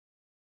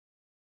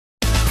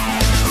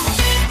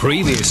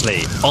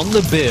Previously on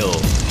the bill.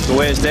 So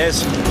where's Des?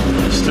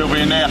 Still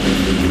being there.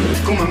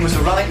 The gunman was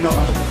a right nutter.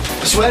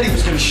 I swear he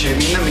was going to shoot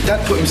me, and then my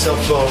dad put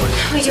himself forward.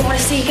 We didn't want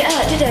to see you get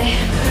hurt, did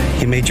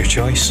he? You made your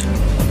choice.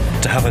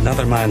 To have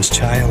another man's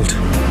child.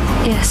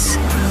 Yes.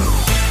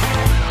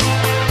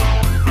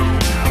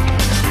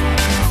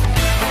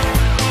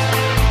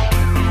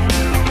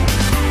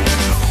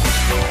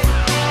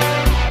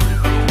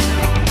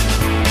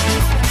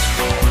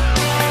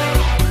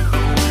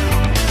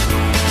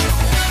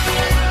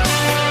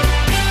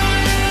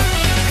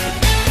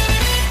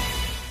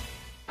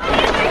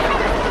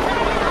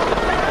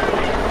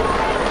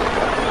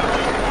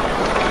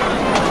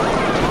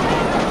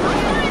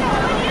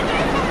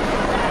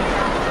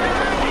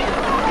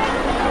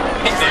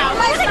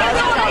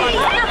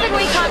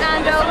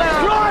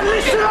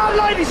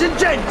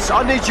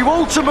 I need you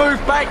all to move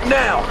back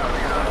now.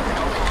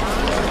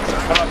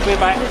 Clear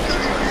back.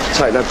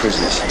 Take no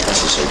prisoners.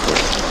 That's the secret.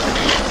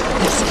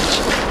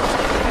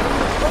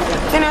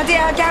 Any idea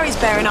how Gary's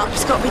bearing up?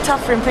 It's got to be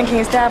tough for him thinking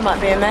his dad might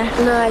be in there.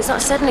 No, he's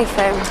not said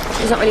anything.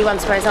 He's not really one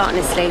to wear his heart on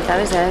his sleeve, though,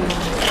 is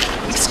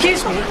he?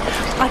 Excuse me,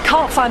 I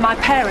can't find my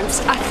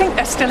parents. I think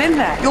they're still in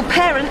there. Your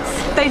parents?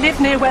 They live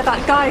near where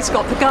that guy's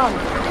got the gun.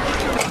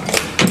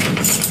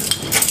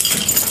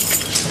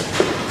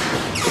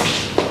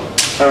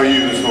 How are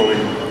you this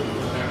morning?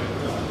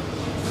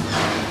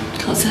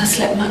 Can't say I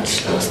slept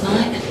much last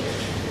night.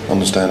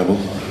 Understandable,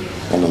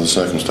 under the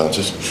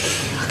circumstances.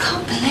 I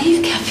can't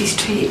believe Cathy's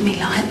treated me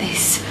like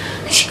this.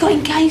 She got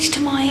engaged to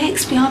my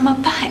ex behind my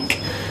back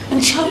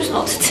and chose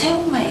not to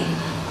tell me.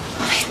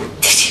 I mean,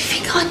 did you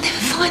think I'd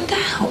never find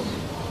out?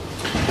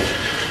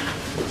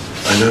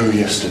 I know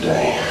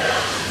yesterday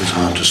was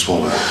hard to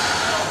swallow,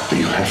 but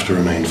you have to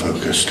remain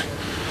focused.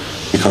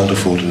 We can't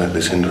afford to let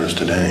this hinder us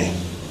today.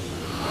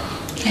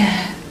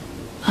 Yeah,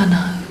 I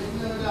know.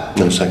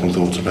 No second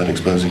thoughts about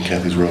exposing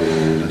Cathy's role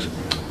in all this?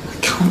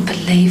 I can't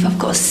believe I've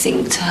got to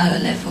sink to her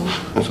level.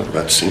 It's not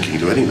about sinking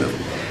to any level.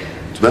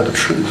 It's about the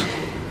truth.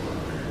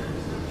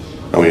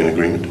 Are we in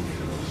agreement?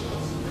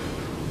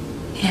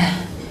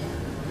 Yeah.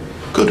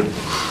 Good.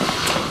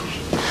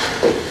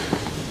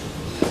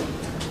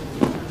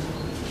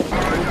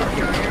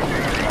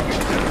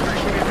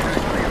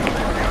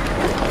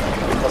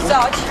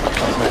 Sarge?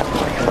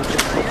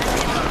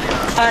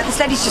 This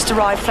lady's just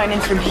arrived, flown in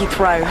from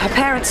Heathrow. Her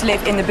parents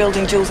live in the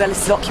building Jules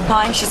Ellis is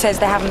occupying. She says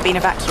they haven't been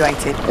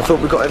evacuated. I thought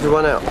we got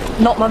everyone out.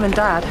 Not Mum and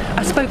Dad.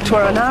 I spoke to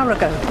her an hour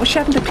ago. Well, she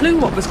hadn't a clue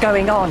what was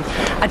going on.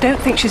 I don't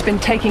think she's been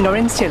taking her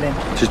insulin.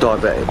 She's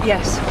diabetic?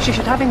 Yes, she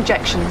should have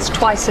injections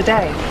twice a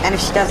day. And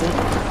if she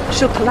doesn't?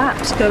 She'll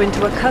collapse, go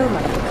into a coma.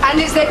 And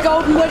it's their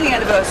golden wedding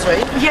anniversary?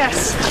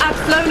 Yes, I've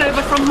flown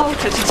over from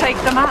Malta to take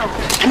them out.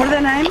 And what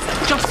are their names?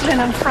 Jocelyn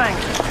and Frank.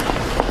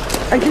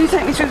 And can you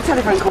take me through the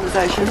telephone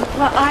conversation?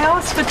 Well, I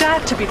asked for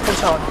Dad to be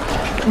put on.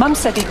 Mum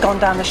said he'd gone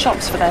down the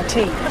shops for their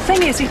tea. The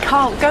thing is, he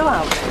can't go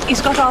out.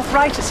 He's got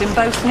arthritis in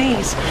both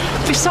knees.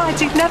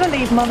 Besides, he'd never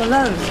leave Mum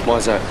alone.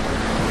 Why's that?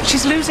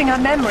 She's losing her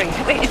memory.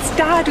 It's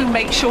Dad who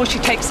makes sure she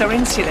takes her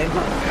insulin.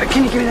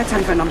 Can you give me their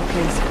telephone number,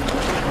 please?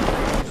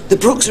 The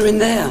Brooks are in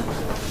there.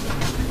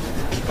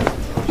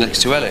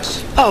 Next to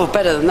Ellis? Oh,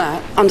 better than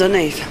that.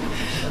 Underneath.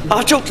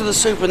 I've talked to the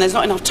super and there's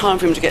not enough time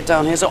for him to get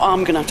down here, so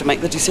I'm going to have to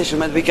make the decision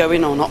whether we go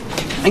in or not.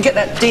 And get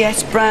that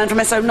DS brand from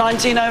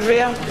SO19 over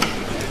here.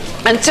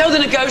 And tell the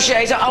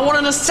negotiator I want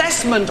an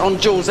assessment on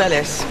Jules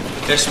Ellis.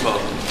 Yes, Mum.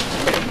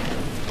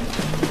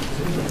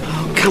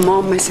 Oh, come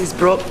on, Mrs.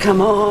 Brooke, come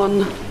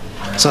on.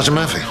 Sergeant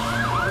Murphy,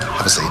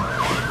 have a seat.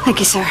 Thank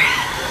you, sir.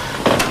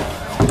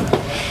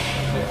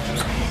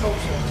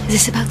 Is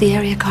this about the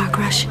area car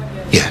crash?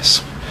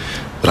 Yes,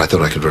 but I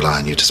thought I could rely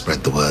on you to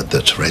spread the word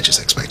that Reg is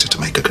expected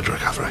to make a good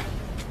recovery.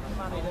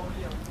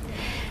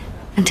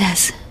 And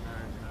Des?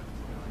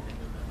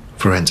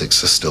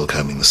 Forensics are still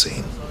combing the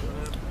scene,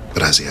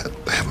 but as yet,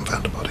 they haven't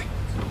found a body.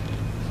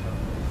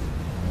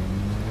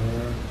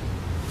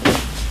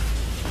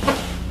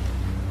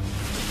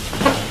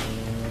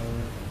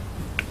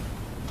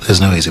 There's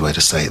no easy way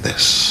to say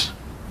this,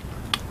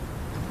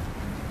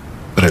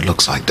 but it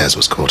looks like Des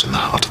was caught in the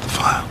heart of the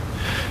fire,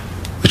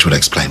 which would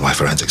explain why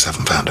forensics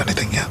haven't found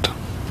anything yet.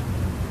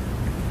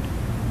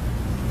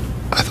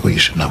 I thought you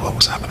should know what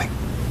was happening.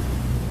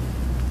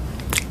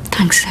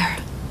 Thanks, sir.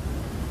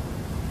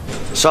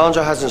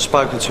 Sandra hasn't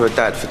spoken to her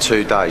dad for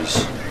 2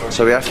 days,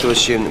 so we have to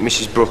assume that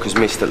Mrs. Brooke has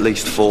missed at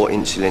least 4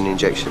 insulin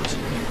injections.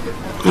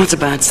 That's a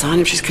bad sign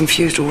if she's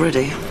confused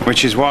already.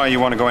 Which is why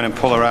you want to go in and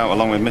pull her out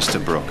along with Mr.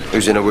 Brooke.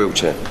 Who's in a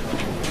wheelchair.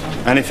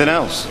 Anything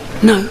else?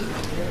 No.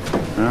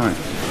 Right.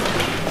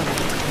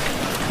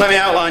 Let me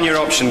outline your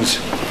options.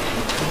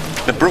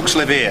 The Brookes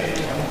live here,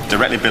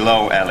 directly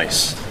below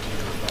Ellis.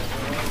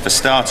 For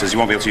starters, you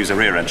won't be able to use the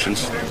rear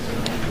entrance.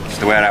 It's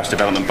the warehouse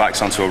development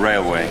backs onto a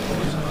railway.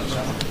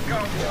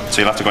 So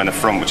you'll have to go in the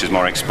front, which is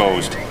more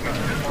exposed.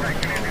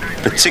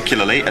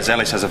 Particularly as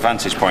Ellis has a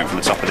vantage point from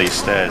the top of these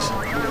stairs.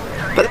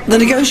 But the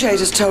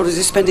negotiator's told us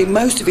he's spending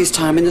most of his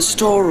time in the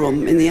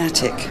storeroom in the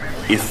attic.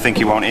 You think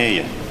he won't hear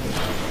you?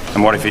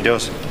 And what if he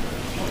does?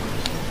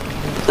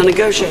 The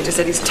negotiator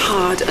said he's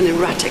tired and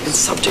erratic and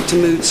subject to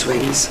mood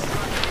swings.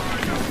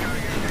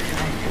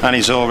 And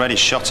he's already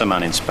shot a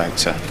man,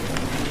 Inspector.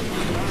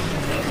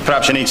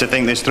 Perhaps you need to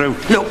think this through.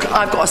 Look,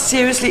 I've got a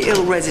seriously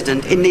ill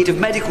resident in need of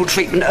medical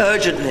treatment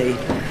urgently.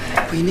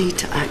 We need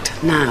to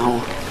act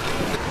now.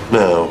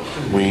 Now,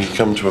 we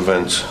come to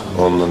events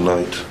on the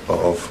night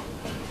of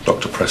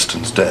Dr.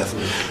 Preston's death.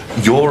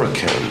 Your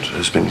account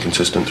has been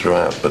consistent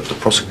throughout, but the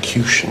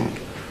prosecution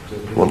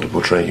want to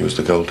portray you as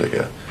the gold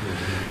digger.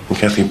 And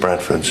Cathy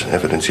Bradford's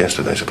evidence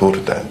yesterday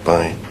supported that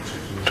by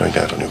throwing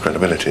doubt on your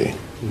credibility.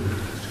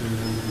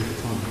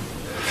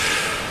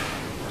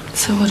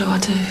 So what do I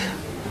do?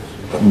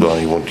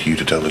 I want you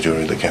to tell the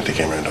jury that Cathy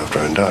came round after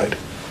her and died.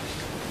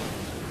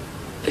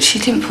 But she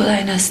didn't put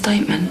that in her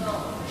statement.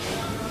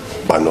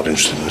 I'm not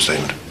interested in the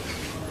statement.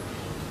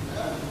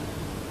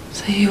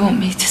 So you want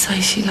me to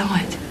say she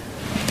lied?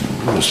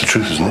 That's the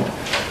truth, isn't it?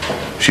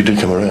 She did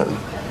come around. I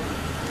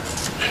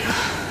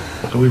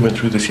thought we went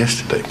through this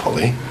yesterday,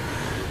 Polly.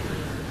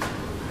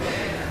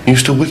 Are you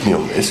still with me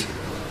on this?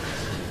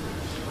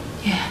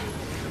 Yeah.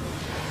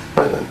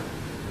 Right then.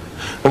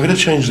 I'm going to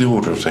change the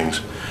order of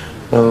things.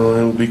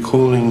 I'll be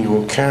calling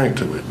your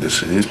character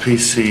witnesses,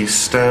 PC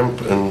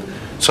Stamp and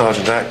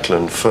Sergeant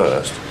Ackland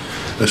first.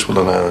 This will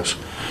allow us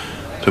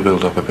to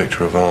build up a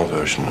picture of our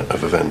version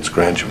of events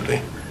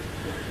gradually,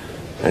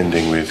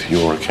 ending with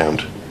your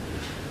account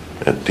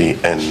at the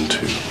end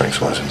to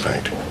maximise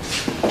impact.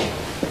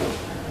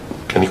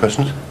 Any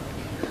questions?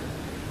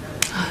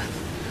 No.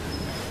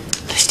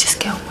 Let's just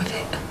get on with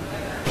it.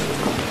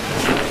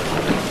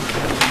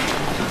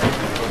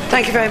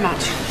 Thank you very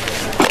much.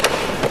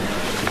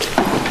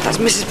 As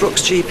Mrs.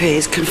 Brooks' GP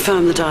has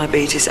confirmed the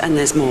diabetes, and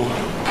there's more.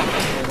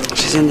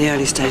 She's in the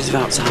early stages of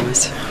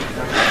Alzheimer's.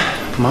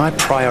 My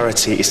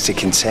priority is to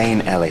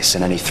contain Ellis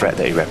and any threat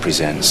that he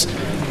represents.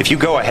 If you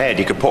go ahead,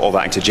 you could put all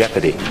that into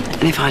jeopardy.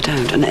 And if I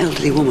don't, an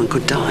elderly woman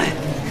could die.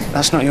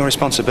 That's not your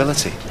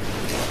responsibility.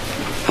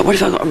 But what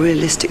if I've got a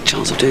realistic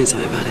chance of doing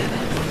something about it?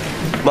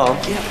 Mum,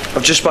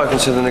 I've just spoken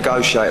to the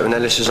negotiator and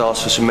Ellis has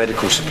asked for some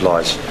medical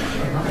supplies.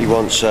 He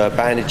wants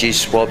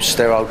bandages, swabs,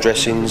 sterile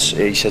dressings.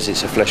 He says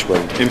it's a flesh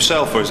wound.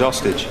 Himself or his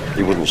hostage?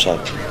 He wouldn't say.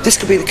 This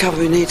could be the cover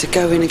we need to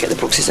go in and get the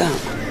Brookses out.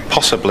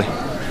 Possibly.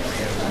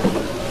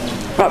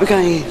 Right, we're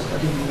going in.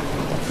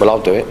 Well,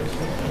 I'll do it.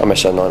 I'm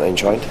SO19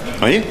 trained.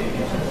 Are you?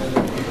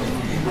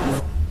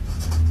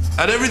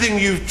 And everything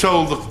you've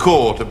told the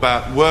court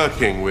about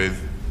working with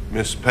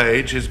Miss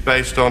Page is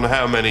based on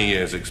how many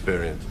years'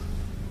 experience?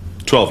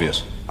 12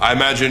 years. I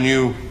imagine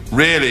you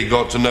really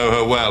got to know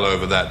her well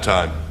over that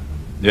time.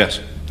 Yes.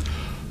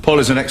 Paul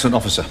is an excellent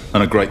officer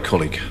and a great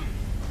colleague.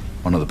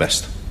 One of the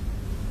best.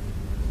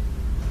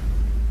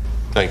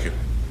 Thank you.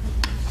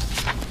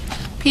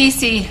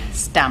 PC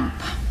Stamp.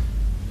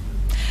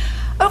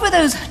 Over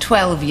those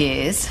 12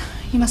 years,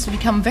 you must have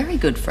become very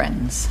good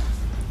friends.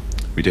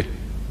 We did.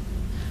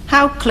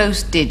 How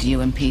close did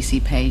you and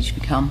PC Page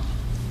become?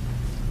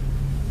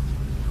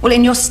 Well,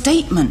 in your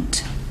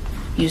statement,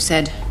 you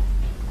said,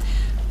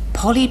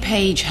 Polly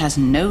Page has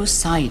no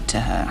side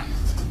to her.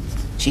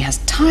 She has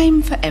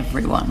time for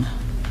everyone.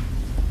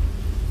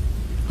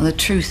 Well, the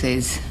truth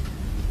is,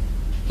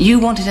 you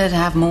wanted her to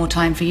have more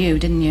time for you,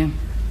 didn't you?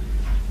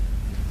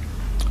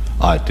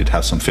 I did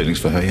have some feelings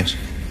for her, yes.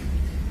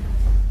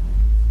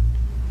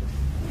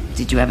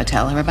 Did you ever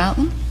tell her about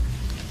them?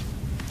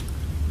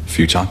 A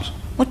few times.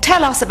 Well,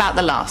 tell us about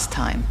the last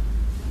time.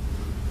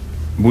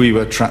 We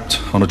were trapped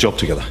on a job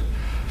together.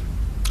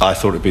 I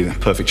thought it'd be the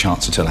perfect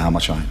chance to tell her how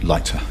much I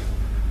liked her.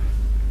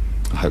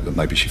 I hope that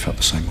maybe she felt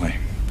the same way.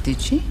 Did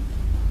she?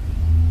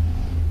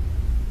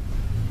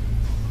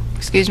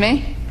 Excuse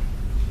me?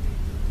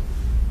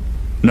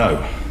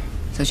 No.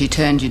 So she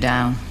turned you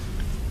down?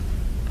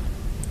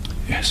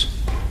 Yes.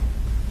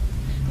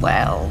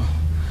 Well,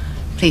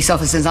 police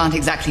officers aren't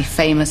exactly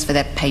famous for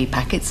their pay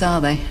packets, are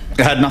they?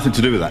 It had nothing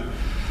to do with that.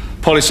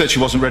 Polly said she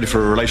wasn't ready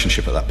for a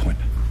relationship at that point.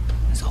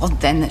 It's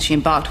odd then that she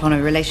embarked upon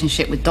a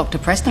relationship with Dr.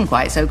 Preston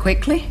quite so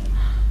quickly.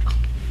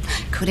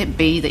 Could it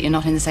be that you're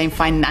not in the same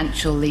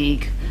financial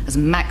league as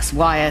Max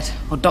Wyatt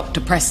or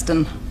Dr.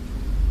 Preston?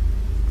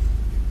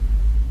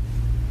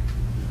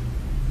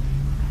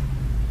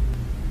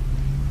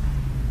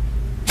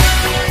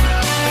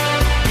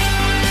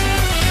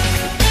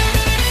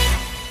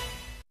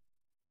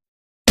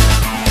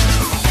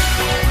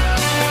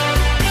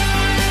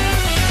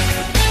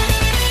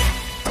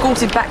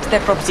 Escorted back to their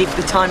property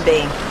for the time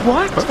being.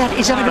 What? That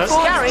is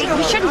unbelievable. Gary,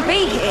 we shouldn't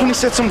be here. When he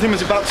said something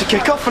was about to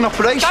kick off an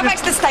operation... Go back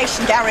to the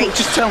station, Gary. Look,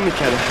 just tell me,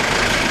 Kelly.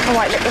 All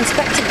right, look,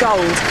 Inspector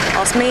Gold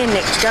asked me and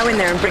Nick to go in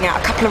there and bring out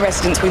a couple of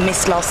residents we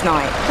missed last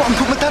night. What, and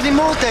put my dad in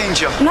more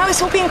danger? No,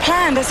 it's all being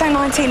planned.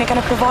 SO19 are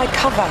going to provide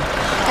cover.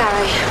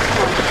 Gary.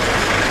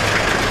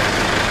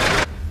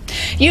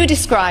 You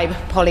describe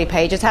Polly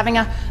Page as having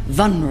a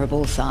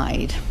vulnerable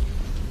side.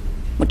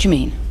 What do you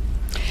mean?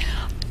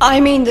 I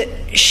mean that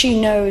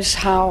she knows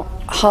how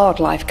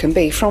hard life can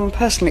be from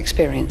personal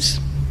experience.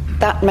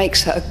 That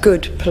makes her a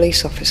good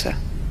police officer.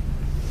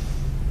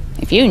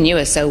 If you knew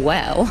her so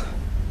well,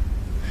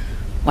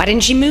 Why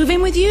didn't she move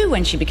in with you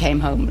when she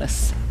became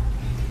homeless?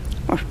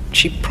 Well,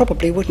 she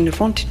probably wouldn't have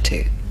wanted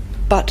to,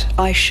 but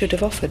I should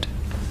have offered.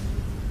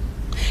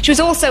 She was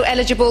also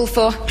eligible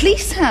for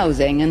police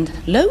housing and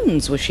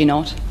loans, was she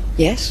not?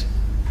 Yes.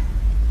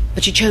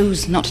 But she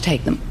chose not to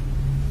take them.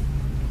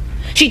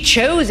 She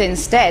chose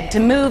instead to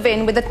move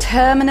in with a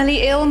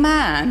terminally ill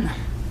man.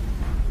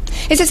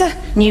 Is this a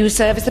new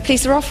service the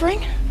police are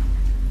offering?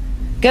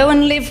 Go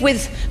and live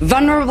with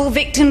vulnerable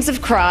victims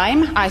of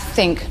crime? I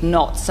think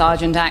not,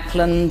 Sergeant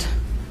Ackland.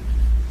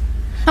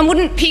 And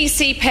wouldn't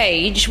PC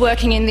Page,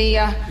 working in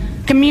the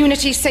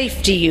Community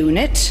Safety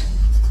Unit,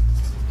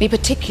 be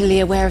particularly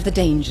aware of the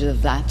dangers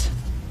of that?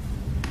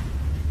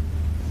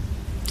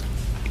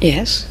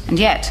 Yes. And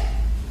yet,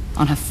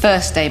 on her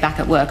first day back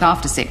at work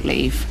after sick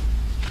leave,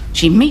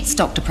 she meets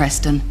Dr.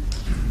 Preston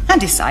and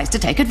decides to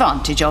take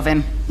advantage of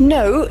him.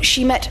 No,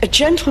 she met a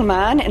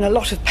gentleman in a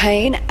lot of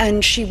pain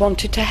and she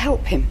wanted to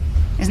help him.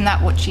 Isn't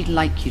that what she'd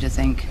like you to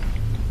think?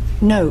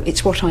 No,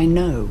 it's what I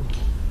know.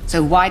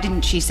 So why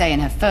didn't she say in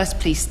her first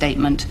police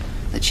statement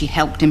that she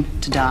helped him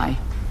to die?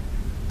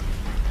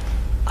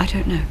 I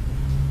don't know.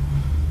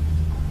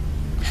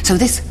 So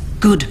this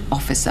good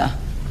officer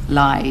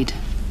lied.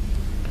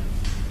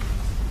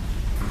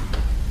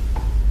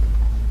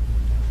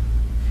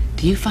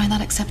 Do you find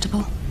that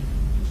acceptable?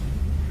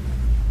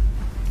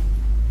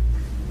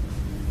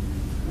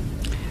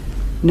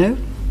 No,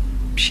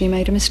 she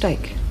made a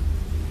mistake.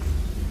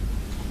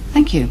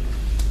 Thank you.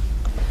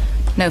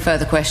 No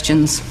further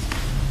questions.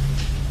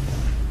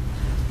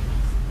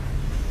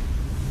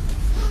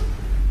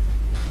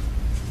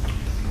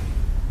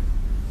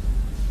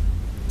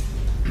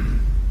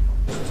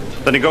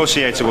 The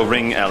negotiator will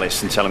ring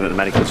Ellis and tell him that the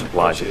medical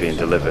supplies are being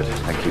delivered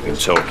and keep him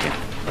talking.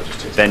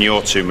 Then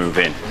your two move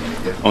in,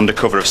 under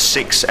cover of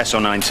 6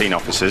 SO19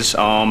 officers,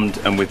 armed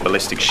and with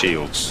ballistic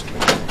shields.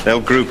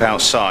 They'll group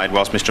outside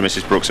whilst Mr. and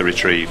Mrs. Brooks are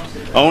retrieved.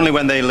 Only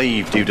when they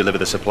leave do you deliver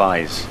the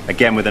supplies,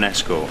 again with an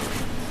escort.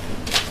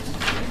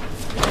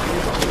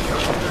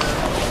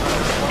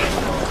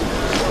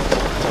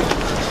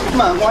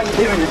 Man, why are you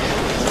doing it?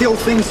 The whole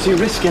thing's too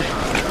risky.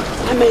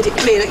 I made it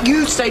clear that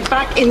you stayed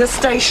back in the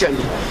station.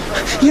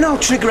 You know how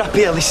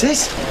trigger-happy Ellis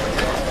is?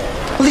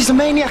 Well, he's a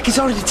maniac. He's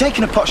already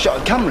taken a pot shot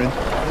at Cameron.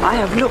 I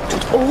have looked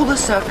at all the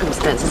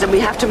circumstances and we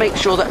have to make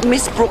sure that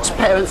Miss Brooks'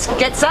 parents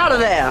gets out of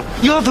there.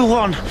 You're the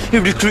one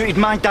who recruited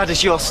my dad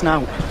as your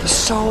snout. The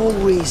sole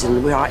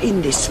reason we are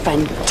in this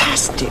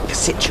fantastic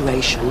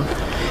situation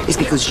is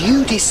because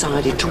you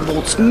decided to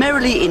waltz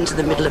merrily into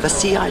the middle of a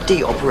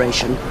CID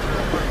operation.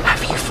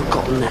 Have you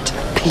forgotten that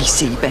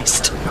PC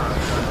best?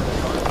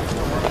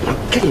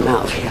 Now get him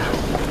out of here.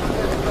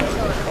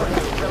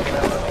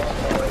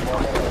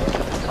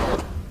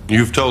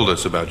 You've told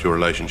us about your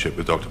relationship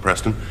with Dr.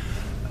 Preston.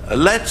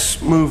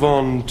 Let's move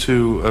on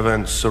to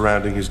events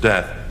surrounding his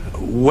death.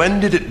 When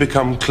did it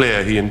become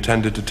clear he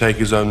intended to take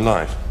his own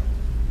life?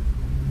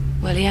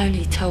 Well, he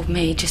only told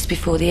me just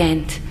before the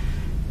end,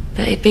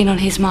 but it'd been on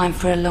his mind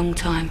for a long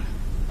time.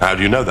 How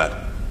do you know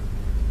that?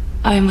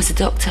 Owen was a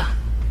doctor.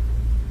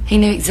 He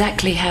knew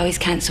exactly how his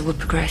cancer would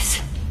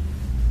progress.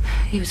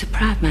 He was a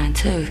proud man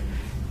too.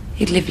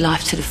 He'd lived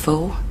life to the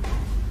full.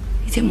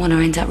 He didn't want to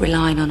end up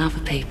relying on other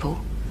people.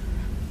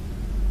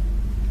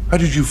 How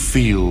did you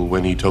feel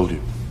when he told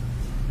you?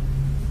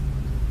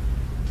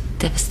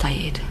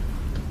 Devastated.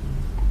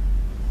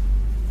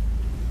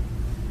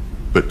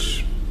 But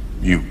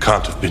you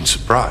can't have been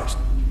surprised.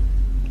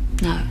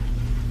 No.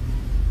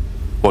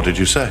 What did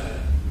you say?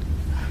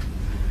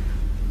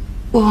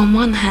 Well, on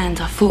one hand,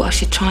 I thought I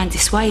should try and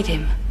dissuade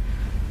him.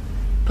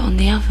 But on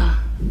the other,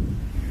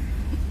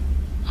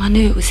 I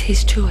knew it was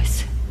his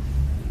choice.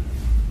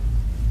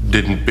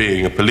 Didn't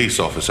being a police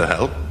officer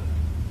help?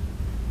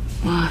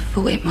 Well, I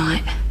thought it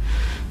might,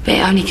 but it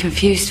only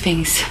confused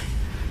things.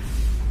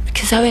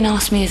 Because Owen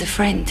asked me as a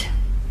friend,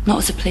 not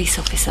as a police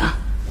officer.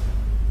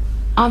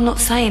 I'm not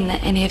saying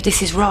that any of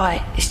this is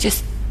right, it's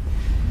just...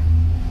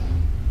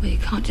 Well, you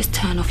can't just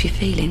turn off your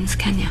feelings,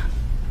 can you?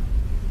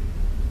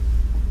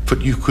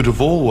 But you could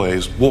have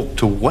always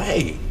walked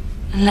away.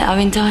 And let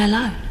Owen die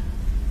alone.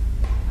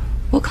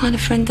 What kind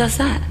of friend does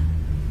that?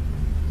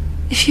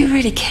 If you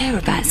really care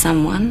about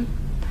someone,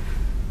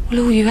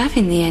 well, all you have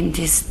in the end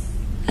is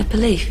a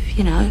belief,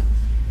 you know,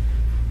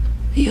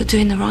 that you're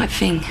doing the right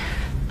thing.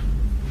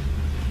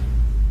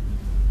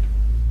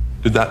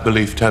 Did that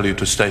belief tell you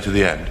to stay to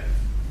the end?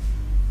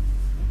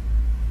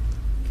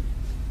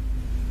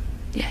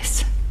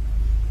 Yes.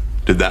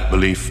 Did that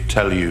belief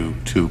tell you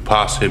to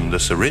pass him the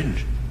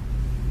syringe?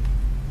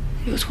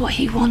 It was what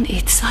he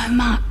wanted so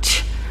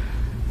much.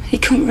 He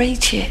couldn't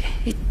reach it.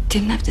 He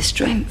didn't have the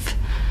strength.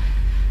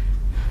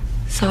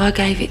 So I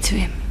gave it to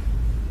him.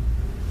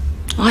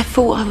 I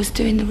thought I was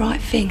doing the right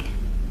thing.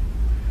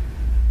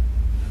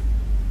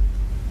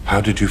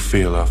 How did you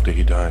feel after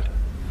he died?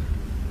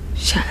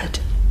 Shattered.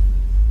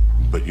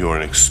 But you're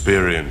an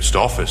experienced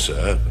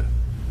officer,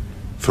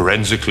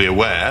 forensically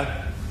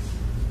aware.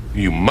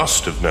 You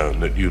must have known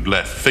that you'd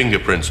left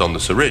fingerprints on the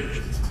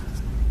syringe.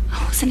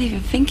 I wasn't even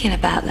thinking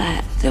about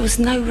that. There was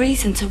no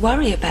reason to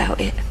worry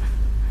about it.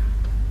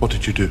 What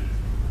did you do?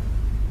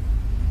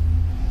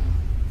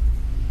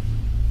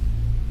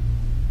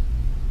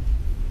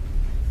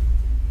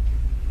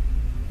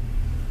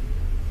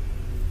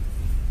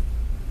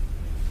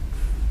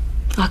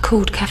 I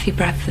called Cathy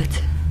Bradford.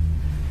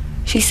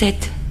 She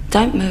said,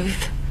 don't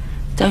move,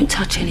 don't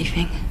touch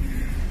anything,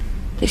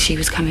 that she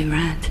was coming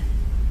round.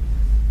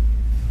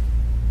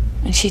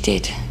 And she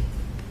did.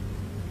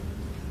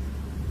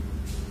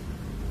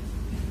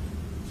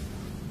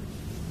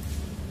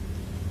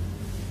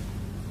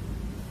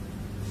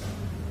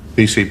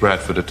 PC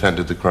Bradford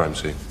attended the crime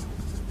scene?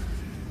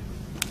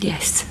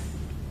 Yes.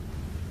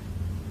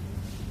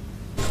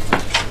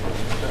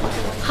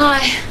 Hi.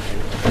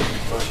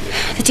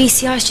 The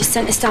DCI's just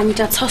sent us down your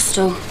dad's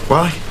hostel.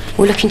 Why?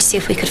 We're looking to see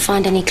if we could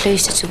find any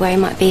clues as to where he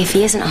might be if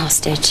he isn't a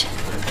hostage.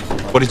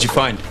 What did you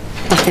find?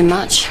 Nothing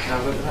much.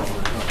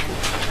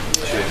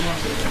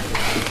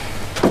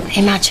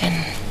 Imagine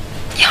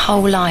your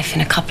whole life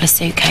in a couple of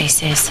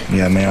suitcases.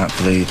 Yeah, my heart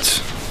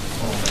bleeds.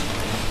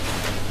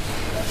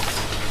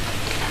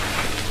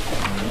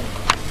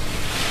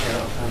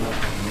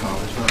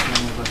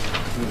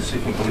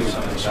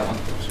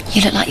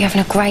 You look like you're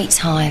having a great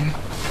time.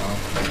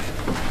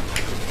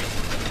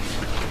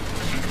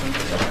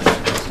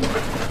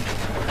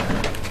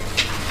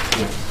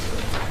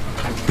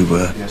 We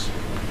were.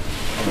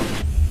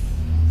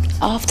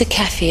 After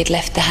Cathy had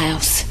left the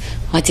house,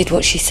 I did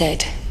what she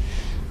said.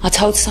 I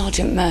told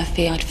Sergeant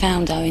Murphy I'd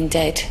found Owen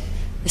dead,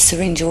 the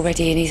syringe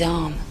already in his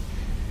arm,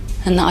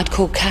 and that I'd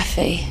called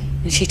Cathy,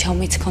 and she told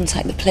me to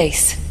contact the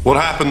police. What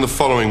happened the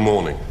following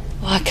morning?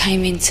 Well, I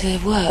came into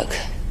work,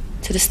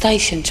 to the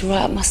station, to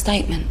write up my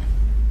statement.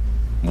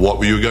 What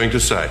were you going to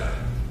say?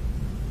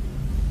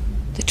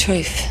 The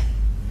truth.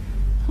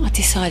 I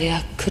decided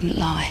I couldn't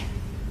lie.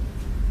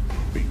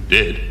 You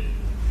did?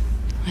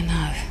 I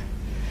know.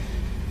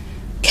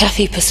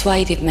 Cathy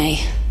persuaded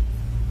me.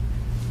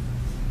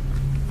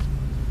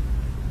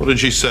 What did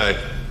she say?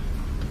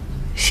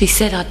 She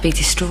said I'd be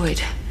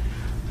destroyed.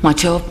 My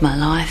job, my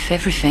life,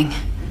 everything.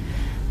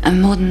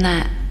 And more than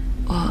that,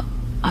 well,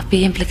 I'd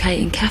be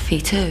implicating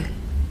Cathy too.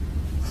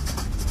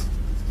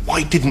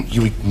 Why didn't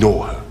you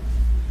ignore her?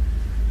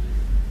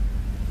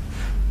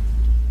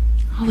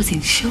 I was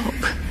in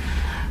shock,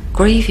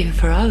 grieving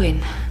for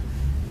Owen.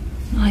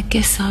 I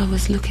guess I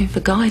was looking for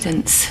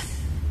guidance.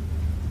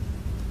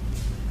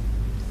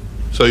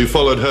 So you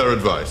followed her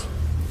advice?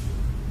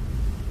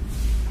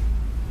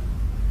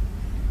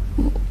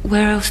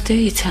 Where else do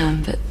you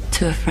turn but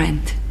to a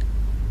friend?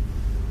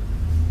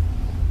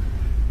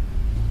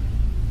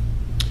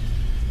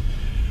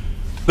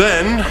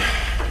 Then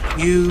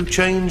you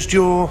changed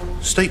your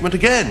statement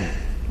again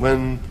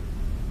when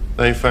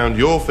they found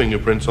your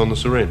fingerprints on the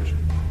syringe.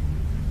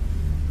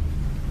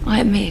 I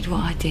admitted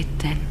what I did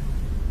then.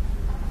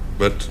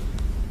 But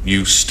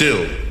you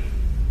still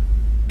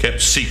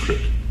kept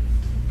secret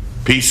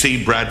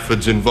PC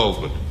Bradford's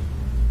involvement.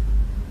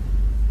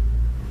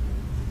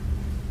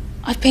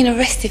 I'd been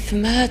arrested for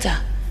murder.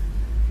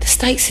 The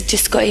stakes had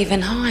just got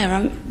even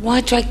higher.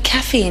 Why drag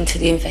Cathy into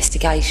the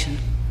investigation?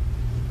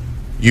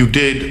 You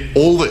did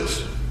all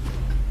this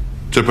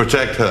to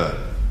protect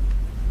her?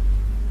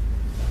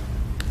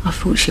 I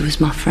thought she was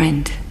my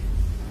friend.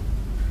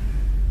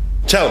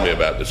 Tell me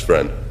about this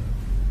friend.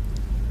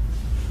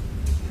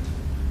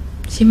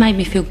 She made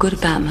me feel good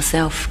about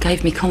myself,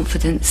 gave me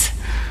confidence.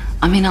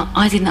 I mean,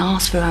 I didn't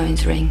ask for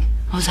Owen's ring.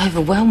 I was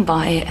overwhelmed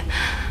by it.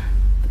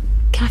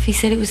 Cathy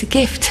said it was a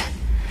gift.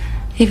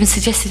 Even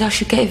suggested I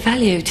should get it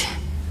valued.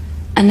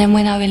 And then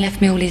when Owen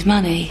left me all his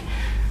money,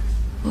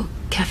 well,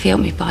 Cathy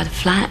helped me buy the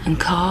flat and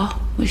car.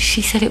 Well,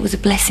 she said it was a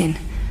blessing.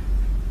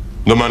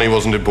 The money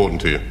wasn't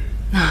important to you?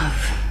 No.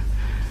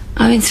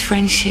 Owen's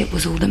friendship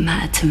was all that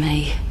mattered to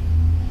me.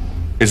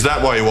 Is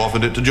that why you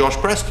offered it to Josh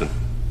Preston?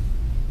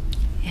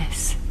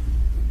 Yes.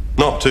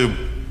 Not to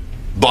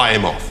buy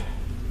him off?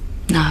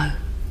 No.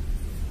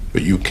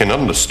 But you can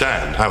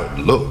understand how it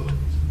looked.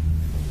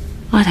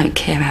 I don't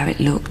care how it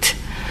looked.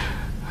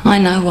 I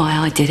know why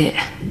I did it.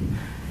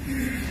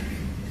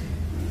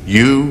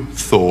 You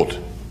thought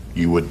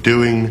you were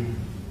doing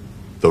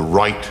the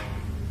right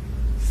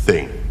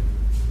thing.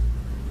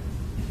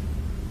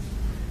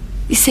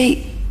 You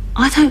see,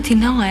 I don't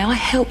deny I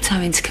helped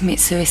Owen to commit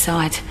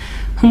suicide.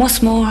 And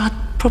what's more, I'd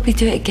probably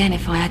do it again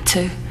if I had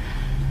to.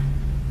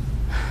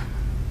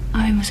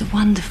 Owen was a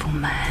wonderful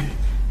man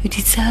who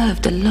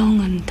deserved a long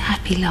and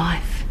happy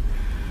life.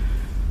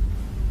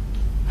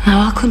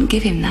 Now, I couldn't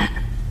give him that.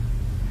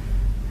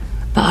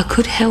 But I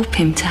could help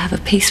him to have a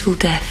peaceful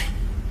death.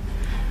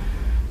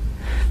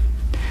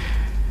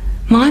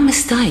 My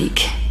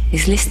mistake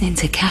is listening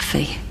to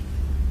Cathy.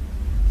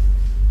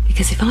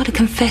 Because if I'd have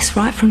confessed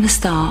right from the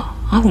start,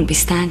 I wouldn't be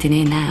standing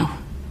here now.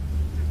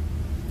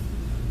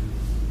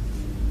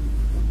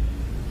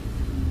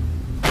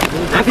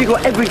 Have you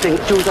got everything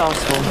Jules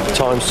asked for?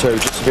 ×2,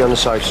 just to be on the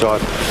safe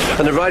side.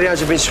 And the radios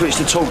have been switched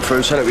to talk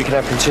through so that we can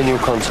have continual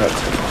contact.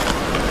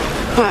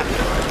 Right.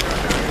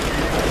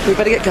 We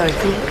better get going.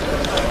 Come on.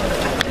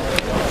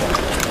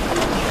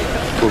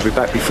 We'll be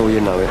back before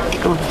you know it.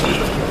 Come on.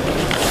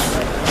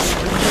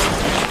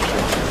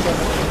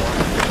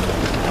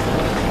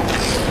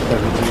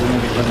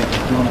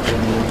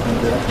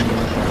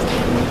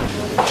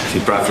 Cathy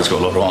Bradford's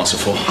got a lot to answer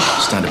for.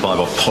 Standing by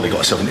while Polly got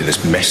herself into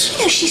this mess.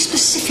 You know, she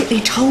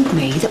specifically told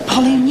me that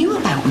Polly knew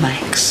about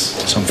Max.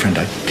 Some friend,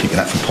 eh? Keeping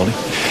that from Polly.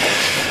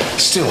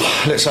 Still,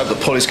 let's hope that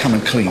Polly's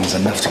coming clean is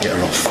enough to get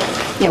her off.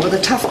 Yeah, well,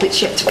 the tough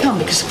bit's yet to come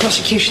because the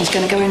prosecution's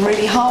going to go in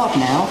really hard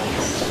now.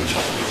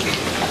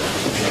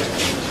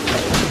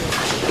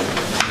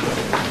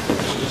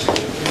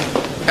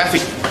 Cathy!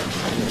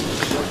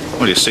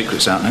 Well, your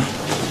secret's out now.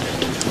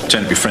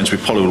 Pretend to be friends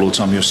with Polly all the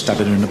time you're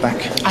stabbing her in the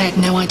back. I had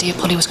no idea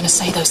Polly was going to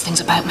say those things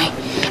about me.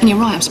 And you're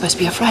right, I'm supposed to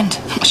be a friend.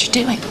 What's she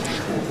doing?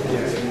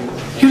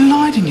 You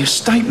lied in your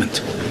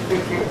statement.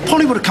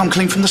 Polly would have come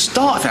clean from the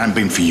start if it hadn't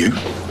been for you.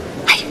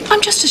 Hey,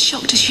 I'm just as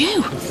shocked as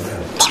you.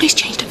 Polly's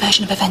changed her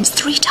version of events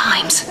 3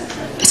 times.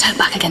 It's her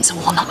back against the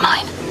wall, not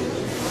mine.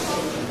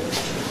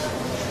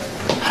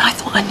 And I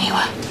thought I knew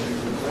her.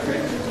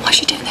 Why's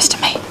she doing this to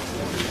me?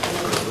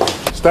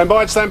 Stand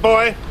by, stand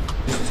by.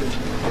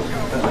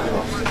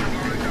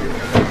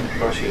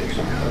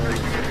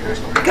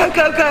 Go,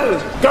 go, go!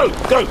 Go,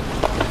 go!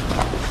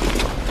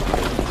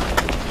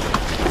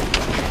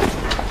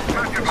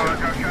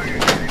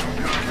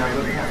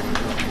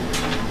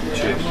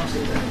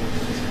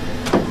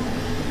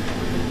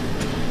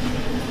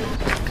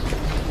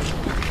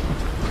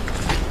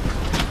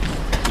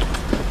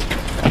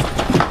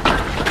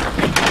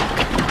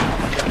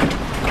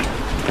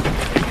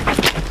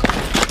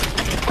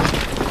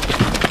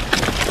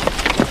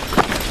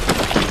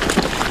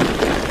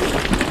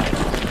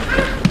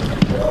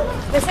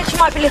 They said she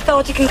might be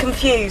lethargic and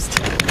confused.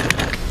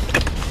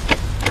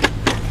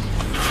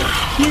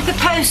 You the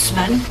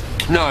postman?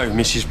 No,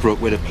 Mrs. Brooke,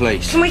 we're the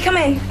police. Can we come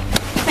in?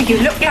 Well, you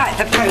look like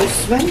the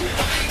postman.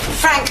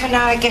 Frank and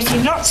I are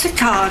getting lots of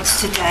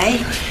cards today.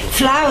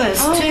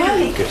 Flowers, too.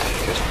 Right. Good.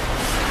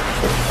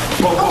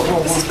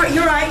 Oh, Mrs. Brooke,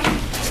 you're right.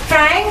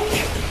 Frank,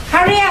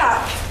 hurry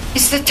up.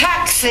 It's the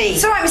taxi.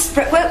 It's all right, Mrs.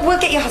 Brooke. We'll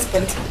get your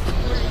husband.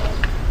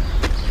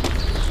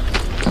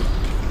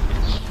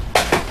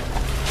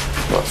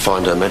 Right,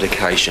 find her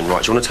medication.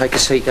 Right, do you want to take a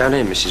seat down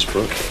here, Mrs.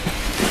 Brooke?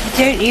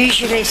 You don't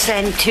usually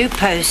send 2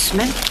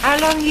 postmen. How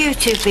long you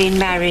 2 been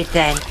married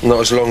then? Not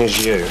as long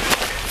as you.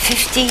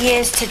 50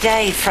 years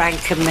today,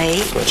 Frank and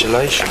me.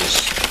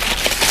 Congratulations.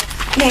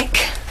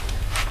 Nick,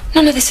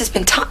 none of this has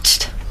been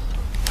touched.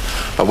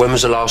 Right, when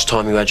was the last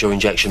time you had your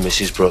injection,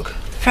 Mrs. Brooke?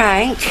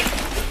 Frank?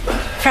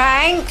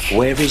 Frank?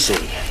 Where is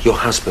he? Your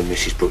husband,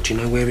 Mrs. Brooke. Do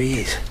you know where he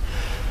is?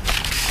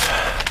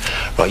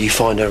 Right, you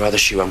find her other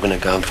shoe. I'm going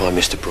to go and find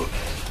Mr. Brooke.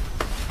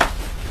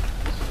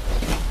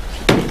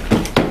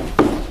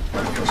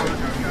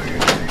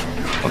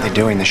 What are they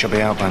doing? They should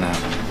be out by now.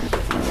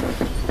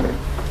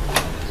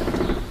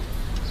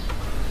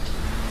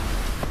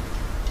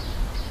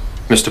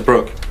 Mr.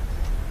 Brooke.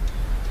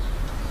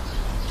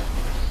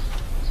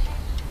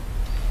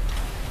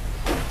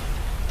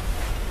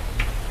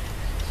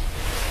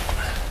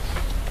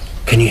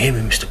 Can you hear me,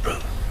 Mr.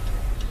 Brooke?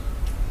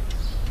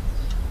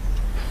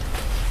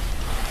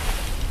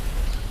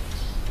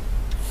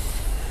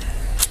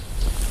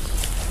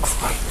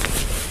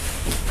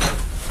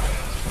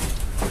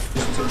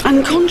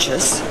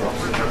 Unconscious?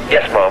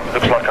 Yes, Mum.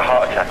 Looks like a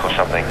heart attack or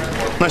something.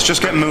 Let's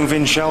just get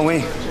moving, shall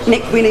we?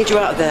 Nick, we need you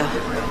out of there.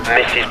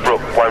 Mrs.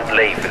 Brooke won't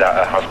leave without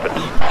her husband.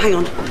 Hang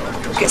on.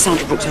 Get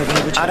Sandra Brooks over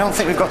here, would you? I don't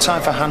think we've got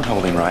time for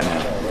hand-holding right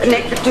now.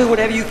 Nick, do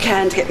whatever you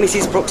can to get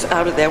Mrs. Brooks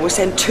out of there. We'll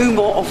send 2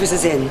 more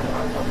officers in. If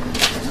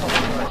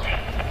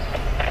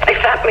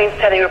that means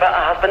telling her about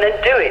her husband,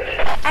 then do it.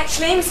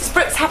 Actually, Mrs.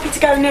 Brooks happy to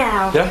go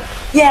now. Yeah?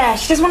 Yeah,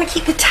 she doesn't want to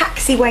keep the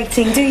taxi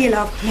waiting, do you,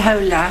 love? No,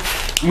 love.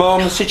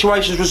 Mum, the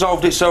situation's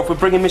resolved itself. We're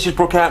bringing Mrs.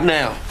 Brooke out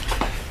now.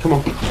 Come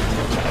on.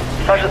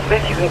 Sergeant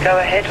Smith, you can go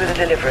ahead with the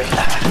delivery.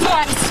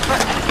 Right, Mrs.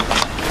 Brooke.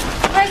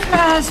 Where's my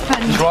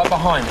husband? He's right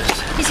behind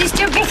us. Is he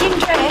still getting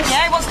dressed?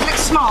 Yeah, he wants to look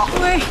smart.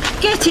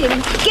 Get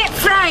him. Get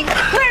Frank.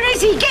 Where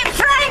is he? Get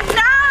Frank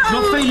now!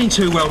 Not feeling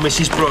too well,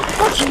 Mrs. Brooke.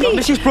 What do you mean?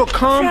 Mrs. Brooke,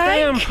 calm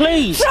Frank? down,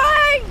 please.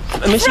 Frank!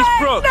 Mrs.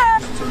 Frank, Brooke. no.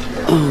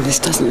 Oh, this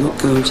doesn't look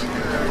good.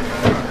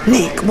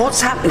 Nick,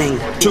 what's happening?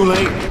 Too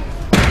late.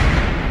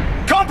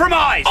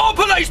 Compromise! All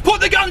police,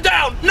 put the gun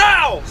down,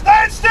 now!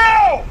 Stand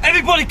still!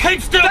 Everybody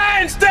keep still!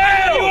 Stand still!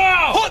 There you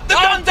are! Put the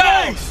gun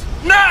down,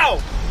 now!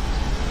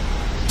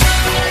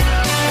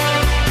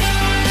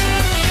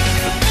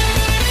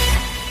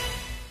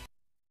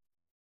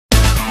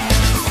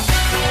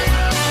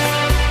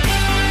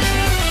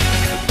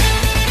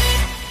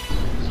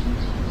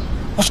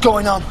 What's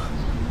going on?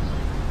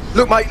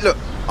 Look, mate, look.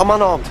 I'm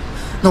unarmed.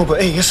 No,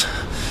 but he is.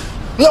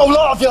 The whole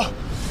lot of you!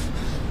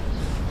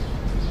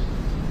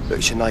 Look,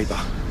 it's your neighbour.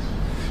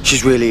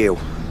 She's really ill.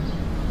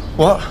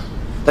 What?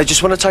 They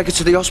just want to take her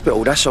to the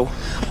hospital, that's all.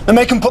 And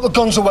make them put the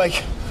guns away.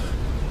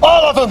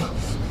 All of them!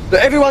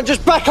 Look, everyone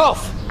just back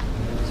off!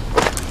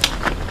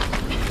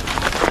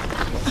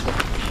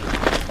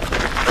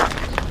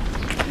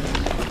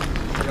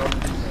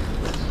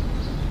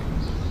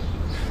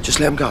 Just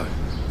let them go.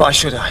 Why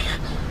should I?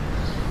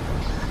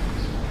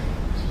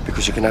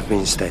 Because you can have me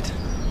instead.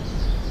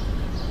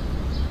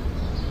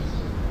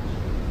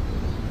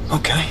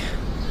 Okay.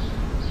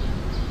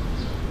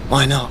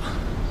 Why not?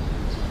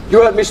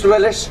 You heard Mr.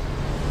 Ellis?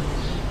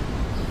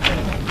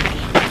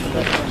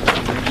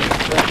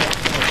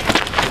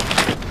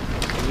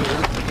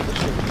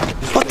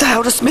 What the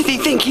hell does Smithy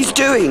think he's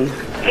doing?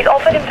 He's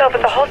offered himself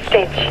as a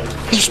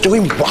hostage. He's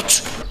doing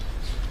what?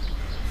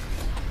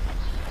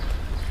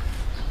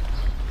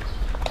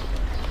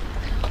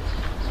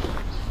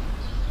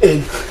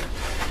 In.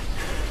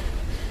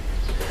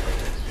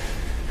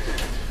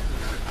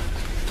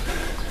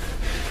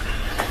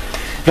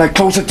 Right,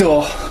 close the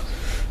door.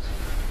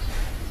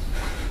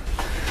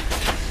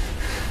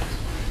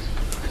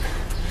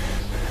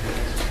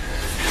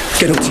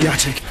 Get up to the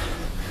attic.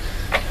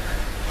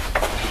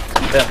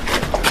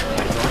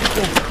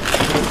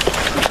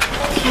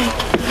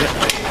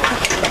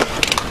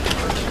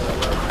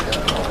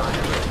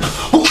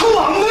 Oh, come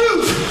on,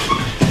 move!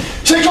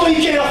 Take all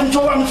your gear off and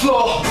throw it on the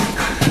floor.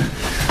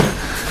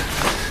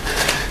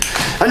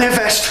 And your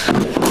vest.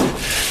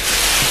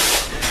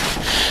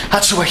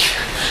 That's the way.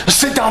 Now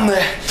sit down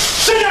there.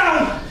 Sit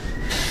down!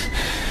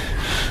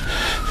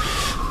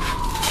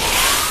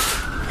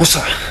 What's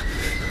that?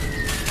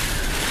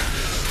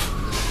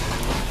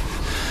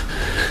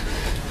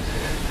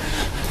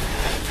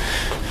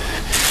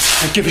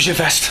 Now give us your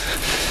vest.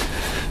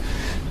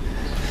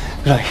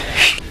 Right.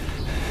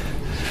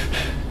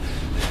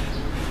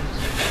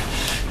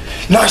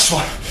 Nice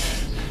one.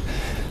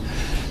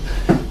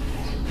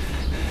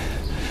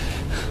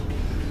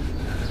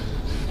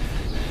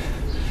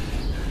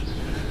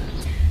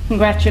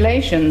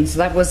 Congratulations,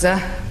 that was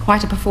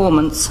quite a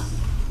performance.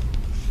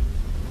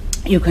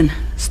 You can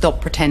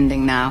stop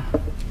pretending now.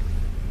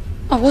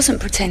 I wasn't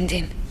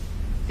pretending.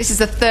 This is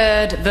the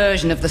third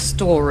version of the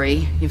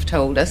story you've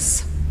told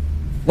us.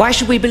 Why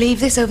should we believe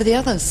this over the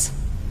others?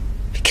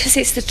 Because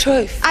it's the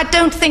truth. I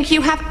don't think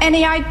you have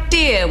any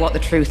idea what the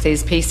truth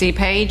is, PC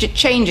Page. It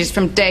changes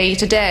from day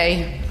to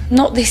day.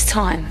 Not this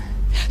time.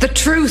 The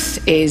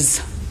truth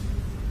is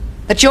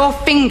that your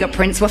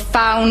fingerprints were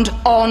found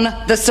on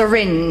the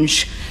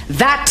syringe.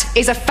 That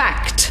is a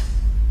fact.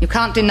 You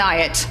can't deny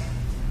it.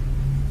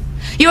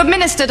 You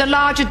administered a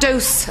larger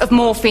dose of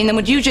morphine than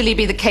would usually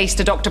be the case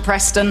to Dr.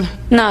 Preston.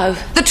 No.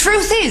 The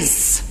truth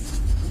is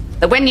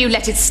that when you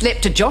let it slip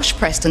to Josh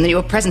Preston that you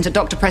were present at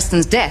Dr.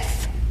 Preston's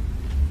death,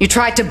 you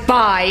tried to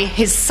buy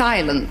his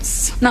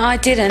silence. No, I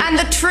didn't. And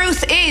the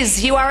truth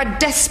is, you are a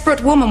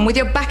desperate woman with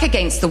your back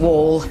against the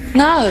wall.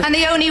 No. And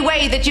the only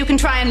way that you can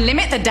try and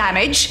limit the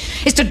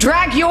damage is to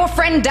drag your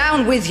friend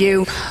down with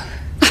you.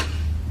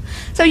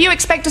 So you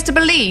expect us to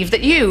believe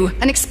that you,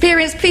 an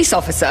experienced police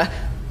officer,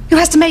 who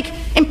has to make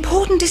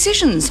important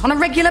decisions on a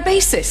regular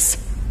basis,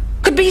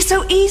 could be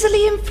so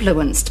easily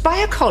influenced by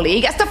a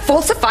colleague as to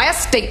falsify a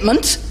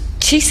statement?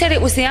 She said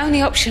it was the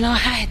only option I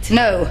had.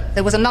 No,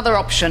 there was another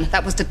option.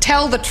 That was to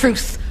tell the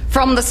truth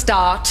from the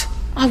start.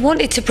 I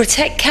wanted to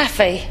protect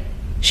Cathy.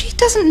 She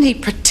doesn't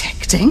need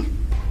protecting.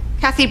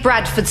 Cathy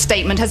Bradford's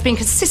statement has been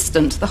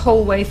consistent the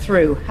whole way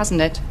through,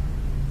 hasn't it?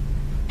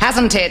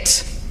 Hasn't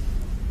it?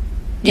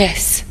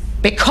 Yes.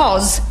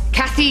 Because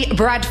Cathy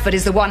Bradford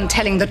is the one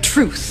telling the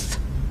truth,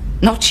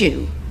 not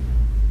you.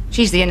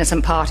 She's the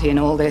innocent party in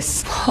all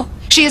this. What?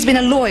 She has been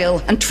a loyal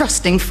and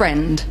trusting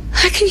friend.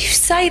 How can you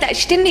say that?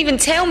 She didn't even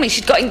tell me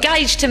she'd got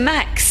engaged to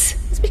Max.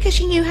 It's because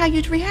she knew how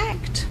you'd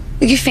react.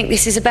 You think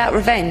this is about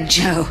revenge?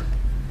 No.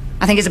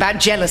 I think it's about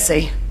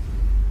jealousy.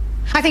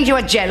 I think you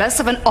are jealous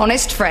of an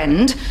honest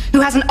friend who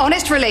has an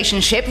honest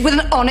relationship with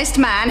an honest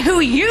man who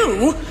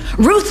you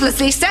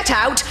ruthlessly set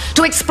out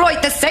to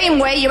exploit the same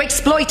way you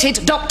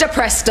exploited Dr.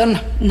 Preston.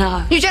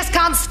 No. You just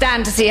can't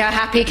stand to see her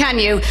happy, can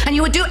you? And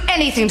you would do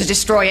anything to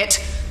destroy it,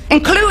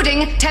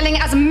 including telling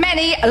as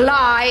many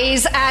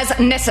lies as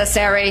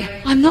necessary.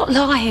 I'm not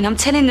lying, I'm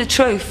telling the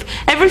truth.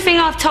 Everything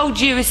I've told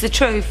you is the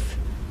truth.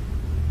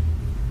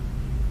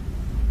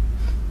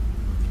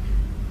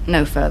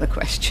 No further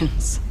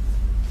questions.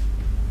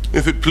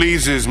 If it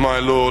pleases my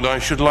lord, I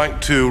should like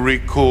to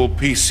recall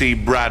P.C.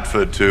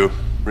 Bradford to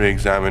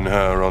re-examine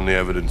her on the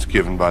evidence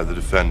given by the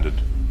defendant.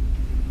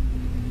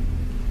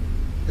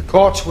 The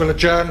court will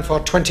adjourn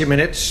for 20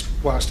 minutes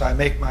whilst I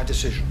make my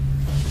decision.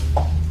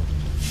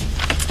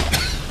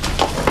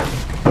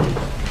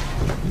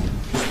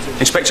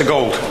 Inspector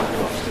Gold,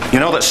 you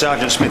know that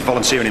Sergeant Smith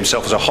volunteering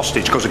himself as a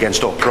hostage goes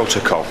against all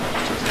protocol.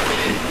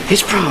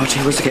 His priority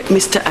was to get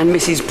Mr. and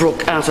Mrs.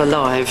 Brooke out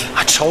alive.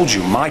 I told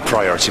you my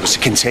priority was to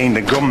contain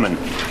the gunman.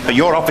 But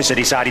your officer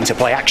deciding to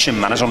play action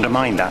man has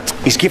undermined that.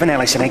 He's given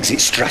Ellis an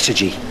exit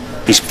strategy.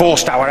 He's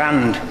forced our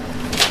hand.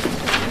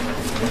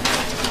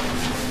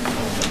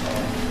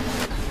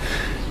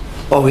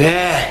 Oh,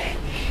 yeah.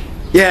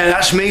 Yeah,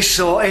 that's me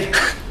sorted.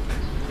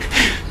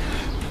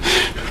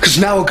 Because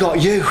now I've got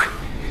you.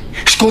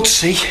 It's good to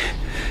see.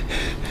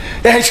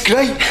 Yeah, it's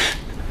great.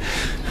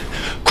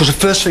 Because the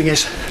first thing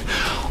is,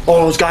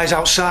 all those guys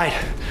outside,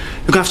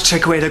 you're going to have to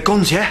take away their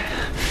guns, yeah?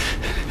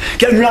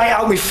 Get them right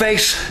out of my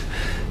face.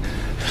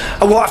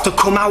 I won't have to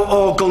come out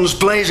all guns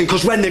blazing,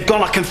 because when they're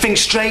gone I can think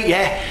straight,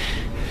 yeah?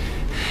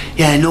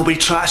 Yeah, nobody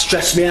try to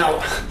stress me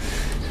out.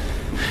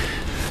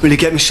 Really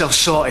get myself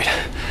sorted.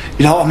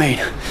 You know what I mean?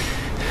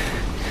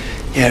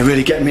 Yeah,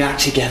 really getting my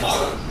act together.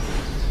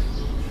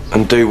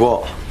 And do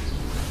what?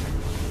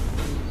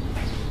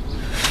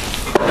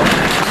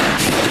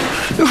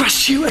 Who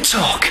asked you to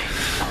talk?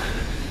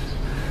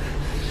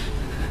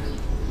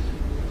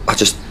 I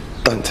just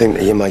don't think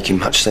that you're making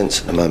much sense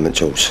at the moment,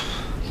 Jules.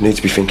 You need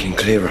to be thinking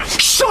clearer.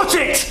 Shut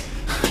it!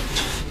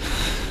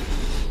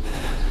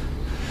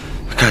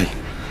 Okay.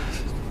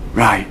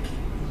 Right.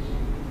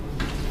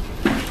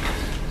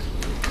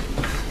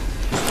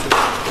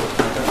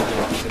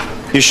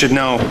 You should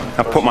know,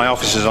 I've put my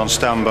officers on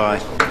standby.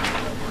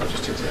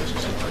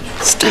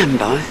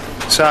 Standby?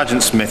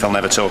 Sergeant Smith will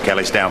never talk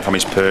Ellis down from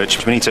his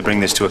perch. We need to bring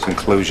this to a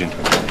conclusion.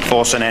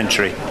 Force an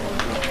entry.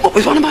 What,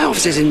 with one of my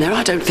officers in there?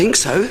 I don't think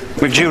so.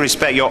 With due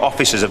respect, your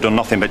officers have done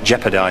nothing but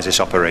jeopardise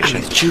this operation.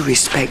 And with due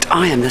respect,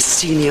 I am the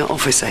senior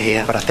officer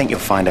here. But I think you'll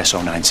find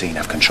SO19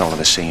 have control of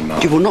the scene,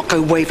 Mark. You will not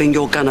go waving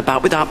your gun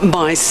about without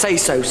my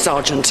say-so,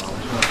 Sergeant.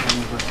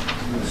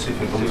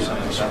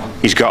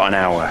 He's got an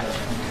hour.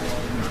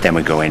 Then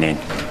we're going in.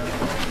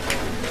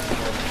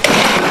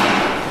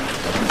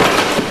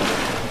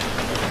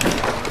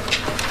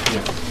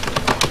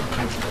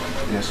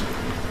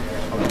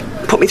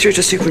 Put me through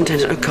to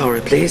Superintendent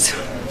Okaro, please.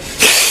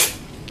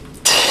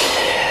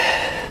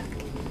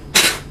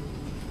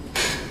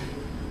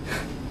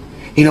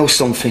 You know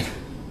something?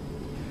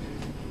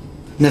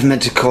 Never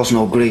meant to cause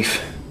no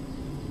grief.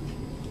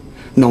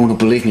 No one will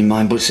believe me,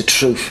 mind, but it's the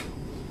truth.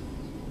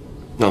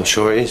 No, I'm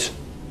sure it is.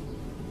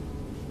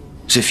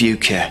 As if you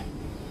care.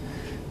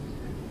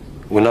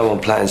 Well, no one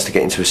plans to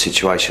get into a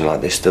situation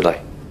like this, do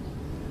they?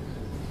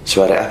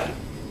 So how'd it happen?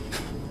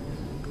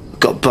 I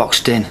got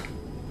boxed in.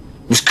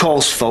 It was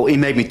Cole's fault. He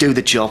made me do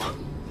the job.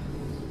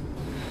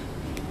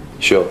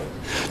 Sure.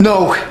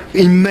 No,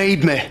 he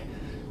made me.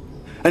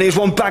 And it was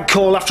one bad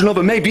call after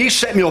another. Maybe he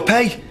set me up,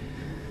 eh?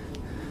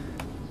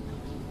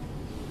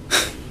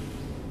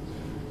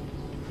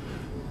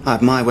 I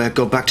had my way, I'd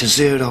go back to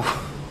zero.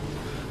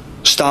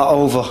 Start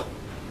over.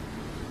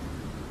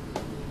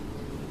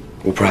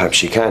 Well,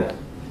 perhaps you can.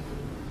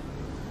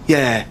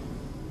 Yeah.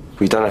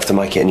 We don't have to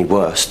make it any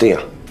worse, do you?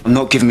 I'm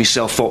not giving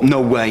myself up,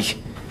 no way.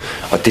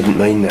 I didn't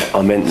mean that.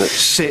 I meant that...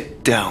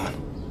 Sit down.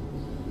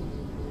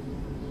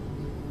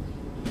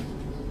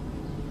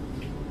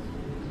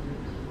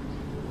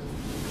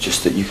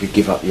 Just that you could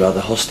give up your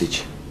other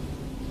hostage,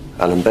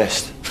 Alan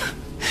Best.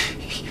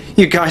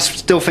 You guys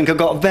still think I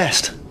got a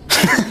best?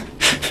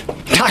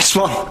 Nice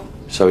one.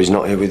 So he's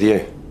not here with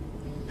you?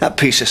 That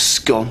piece of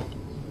scum.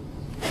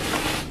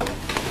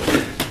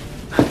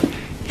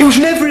 He was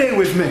never here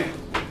with me.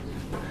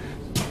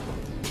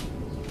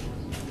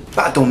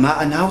 That don't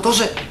matter now,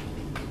 does it?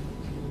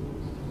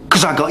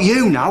 Because I got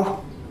you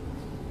now.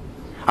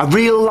 A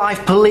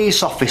real-life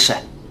police officer.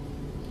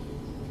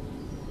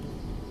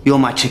 You're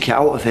my ticket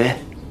out of here.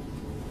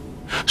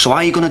 So how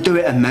are you going to do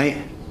it then, mate?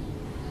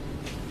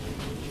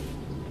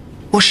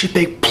 What's your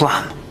big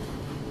plan?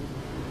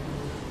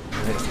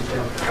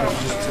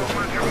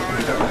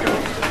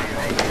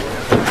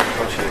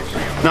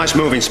 Nice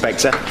move,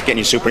 Inspector. Getting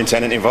your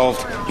superintendent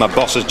involved. My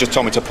boss has just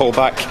told me to pull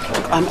back.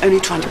 I'm only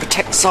trying to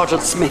protect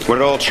Sergeant Smith.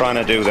 We're all trying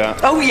to do that.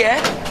 Oh, yeah?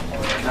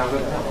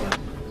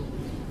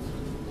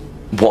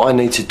 What I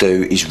need to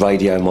do is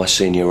radio my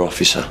senior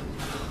officer.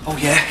 Oh,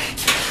 yeah?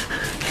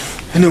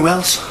 And who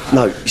else?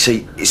 No, you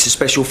see, it's a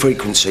special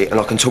frequency and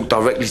I can talk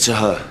directly to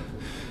her.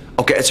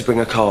 I'll get her to bring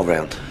a car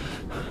round.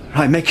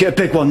 Right, make it a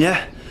big one,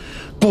 yeah?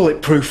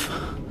 Bulletproof.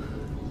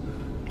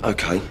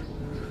 Okay.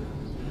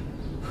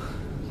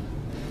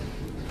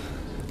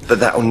 But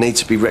that'll need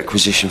to be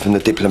requisitioned from the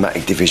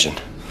diplomatic division.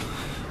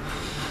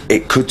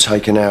 It could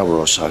take an hour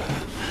or so.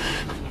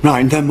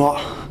 Right, and then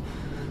what?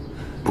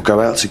 We'll go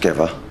out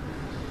together,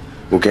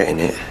 we'll get in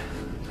it,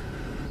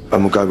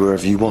 and we'll go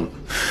wherever you want.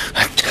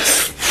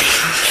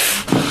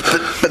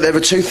 But there are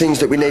two things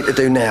that we need to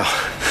do now.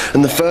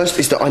 And the first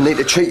is that I need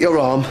to treat your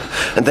arm,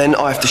 and then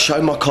I have to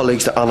show my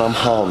colleagues that I'm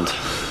unharmed.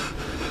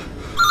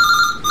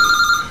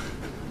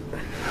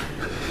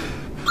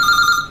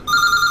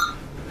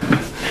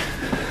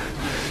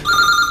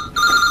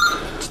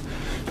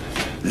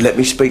 Let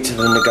me speak to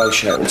the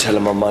negotiator and tell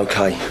him I'm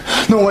okay.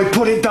 No, I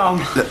put it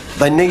down.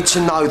 They need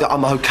to know that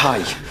I'm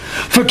okay.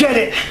 Forget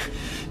it!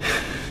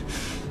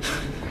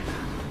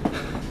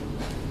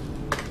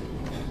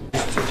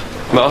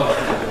 Mum,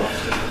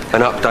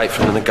 an update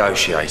from the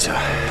negotiator.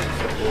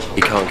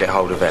 He can't get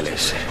hold of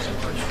Ellis.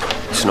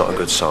 It's not a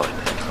good sign.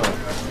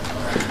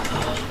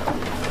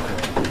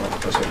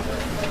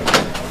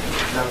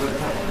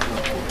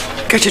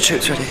 Get your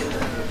troops ready.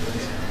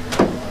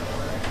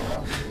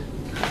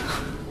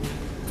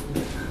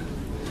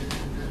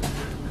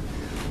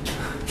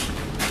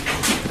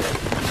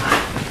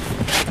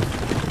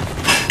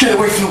 Get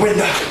away from the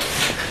window.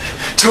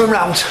 Turn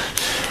round.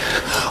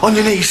 On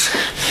your knees.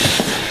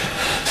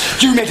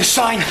 You made a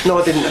sign. No,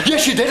 I didn't.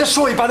 Yes, you did. I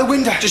saw you by the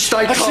window. Just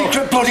stay calm. A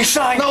secret bloody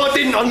sign. No, I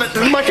didn't. I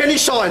didn't make any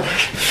sign.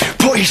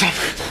 Put these on.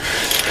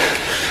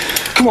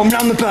 Come on,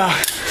 round the bar.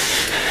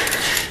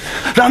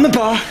 Round the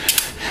bar.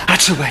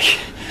 That's the way.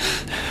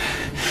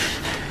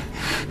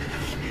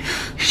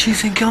 Do you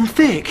think I'm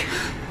thick?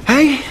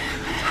 Hey?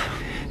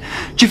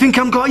 Do you think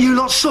I'm got you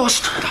lot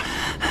sussed?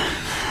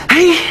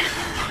 Hey?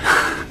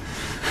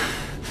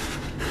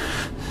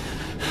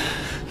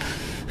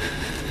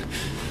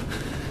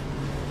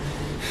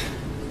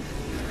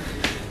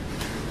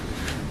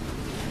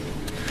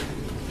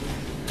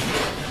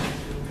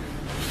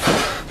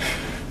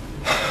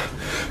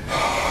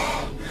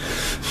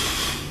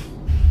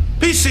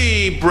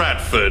 PC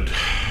Bradford.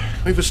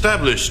 We've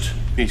established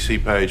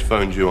PC Page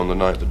phoned you on the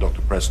night that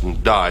Dr.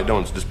 Preston died. No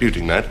one's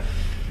disputing that.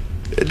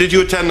 Did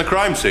you attend the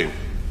crime scene?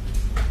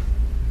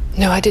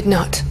 No, I did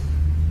not.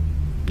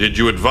 Did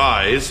you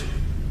advise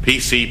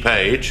PC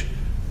Page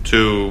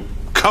to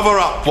cover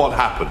up what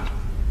happened?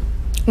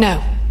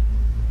 No.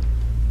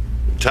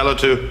 Tell her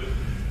to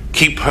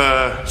keep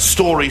her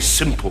story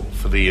simple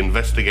for the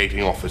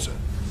investigating officer?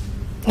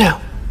 No.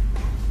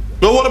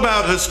 Well, what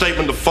about her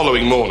statement the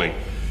following morning?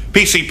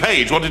 PC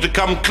Page wanted to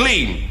come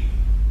clean.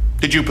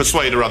 Did you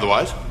persuade her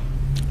otherwise?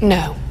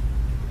 No.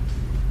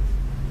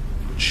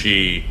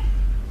 She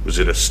was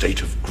in a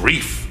state of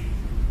grief,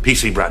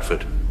 PC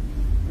Bradford.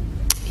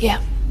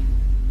 Yeah.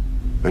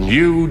 And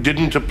you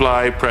didn't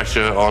apply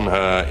pressure on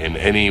her in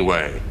any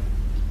way?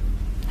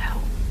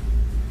 No.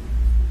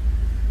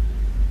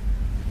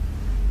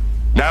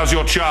 Now's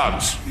your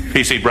chance,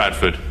 PC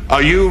Bradford.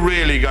 Are you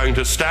really going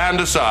to stand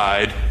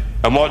aside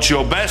and watch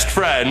your best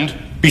friend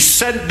be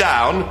sent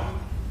down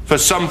for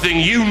something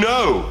you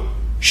know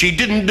she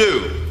didn't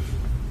do?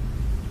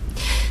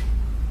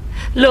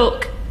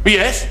 Look.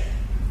 Yes?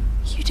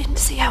 You didn't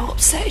see how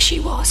upset she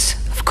was.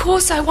 Of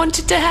course I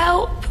wanted to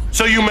help.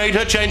 So you made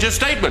her change her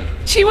statement?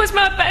 She was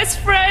my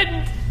best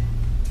friend.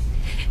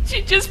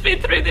 She'd just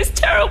been through this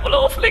terrible,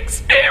 awful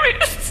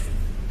experience.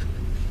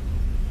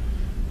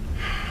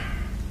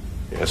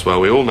 Yes,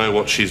 well, we all know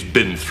what she's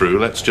been through.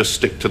 Let's just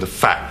stick to the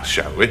facts,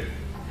 shall we?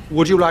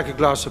 Would you like a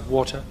glass of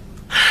water?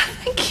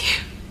 Thank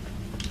you.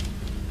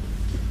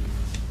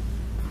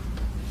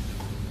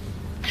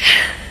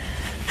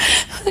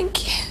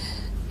 Thank you.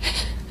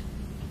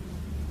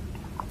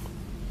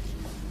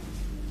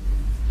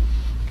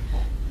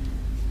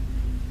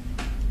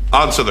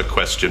 Answer the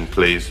question,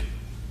 please.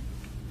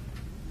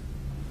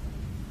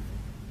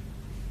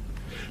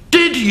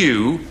 Did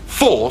you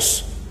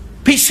force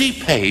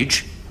PC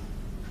Page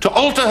to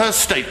alter her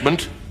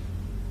statement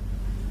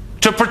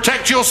to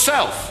protect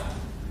yourself?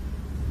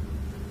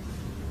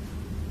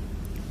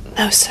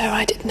 No, sir,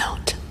 I did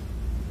not.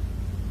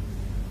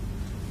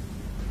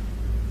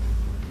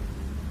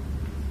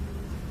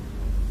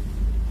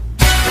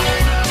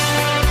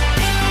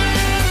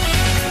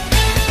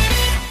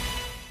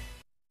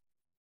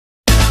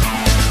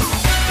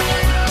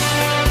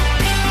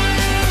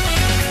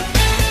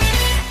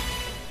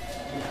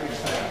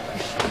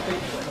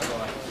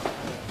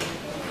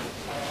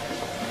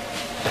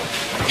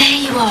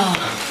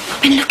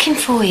 I've been looking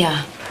for you.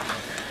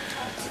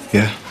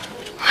 Yeah?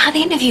 How'd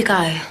the interview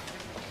go?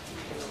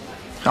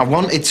 I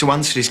wanted to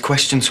answer his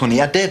questions,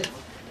 honey. I did.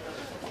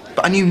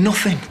 But I knew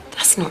nothing.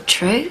 That's not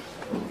true.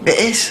 It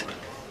is.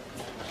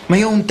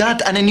 My own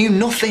dad, and I knew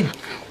nothing.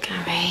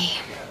 Gary.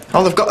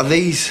 All I've got are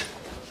these.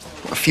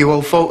 A few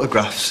old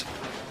photographs.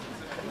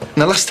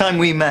 And the last time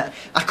we met,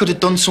 I could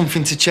have done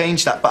something to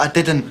change that, but I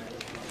didn't.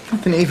 I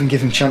didn't even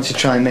give him a chance to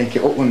try and make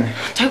it up with me.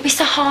 Don't be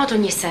so hard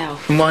on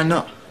yourself. And why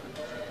not?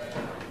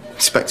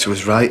 Inspector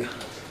was right.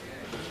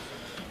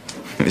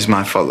 It was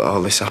my fault that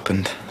all this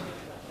happened.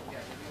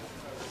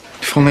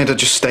 If only I'd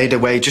just stayed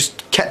away,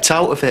 just kept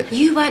out of it.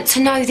 You weren't to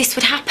know this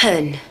would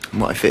happen. And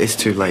what if it is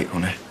too late,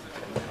 honey?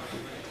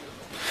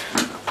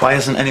 Why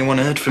hasn't anyone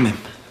heard from him?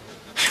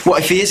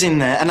 What if he is in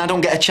there and I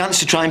don't get a chance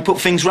to try and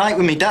put things right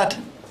with me dad?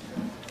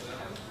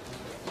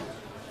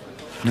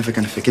 I'm never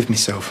going to forgive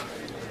myself.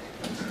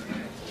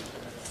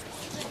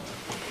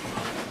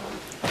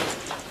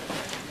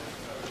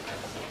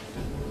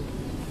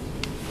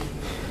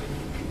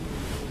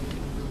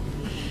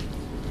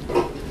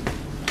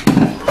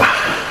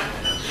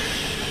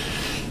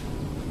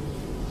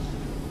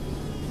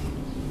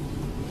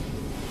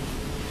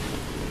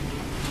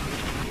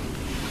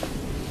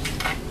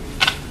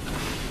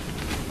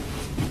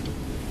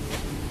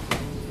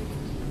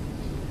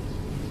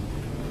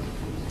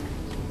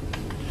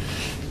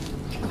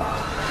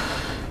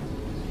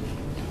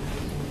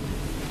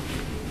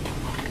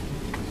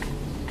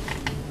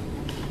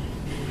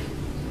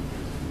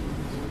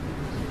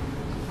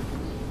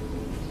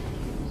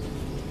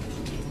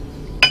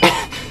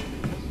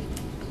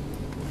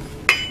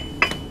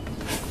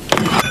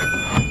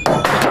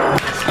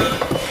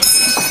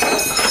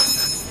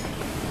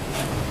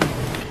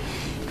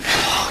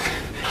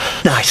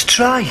 Nice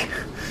try.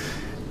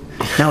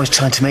 Now it's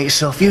time to make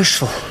yourself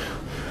useful.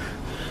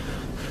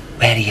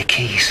 Where are your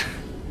keys?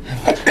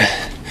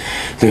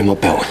 They're in my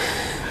belt.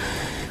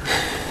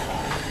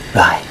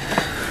 Right.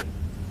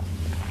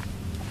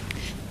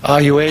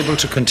 Are you able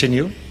to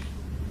continue?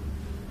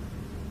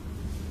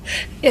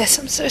 Yes,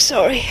 I'm so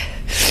sorry.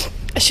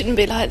 I shouldn't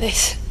be like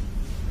this.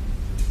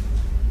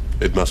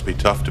 It must be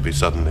tough to be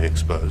suddenly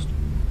exposed.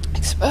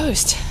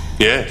 Exposed?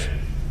 Yes.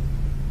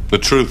 The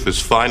truth is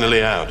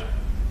finally out.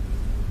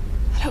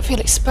 I don't feel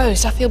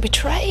exposed, I feel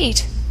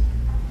betrayed.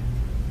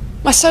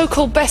 My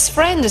so-called best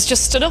friend has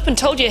just stood up and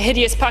told you a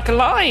hideous pack of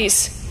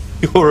lies.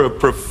 You're a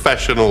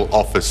professional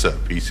officer,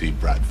 PC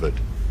Bradford.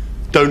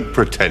 Don't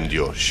pretend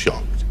you're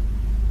shocked.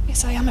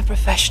 Yes, I am a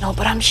professional,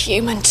 but I'm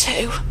human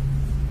too.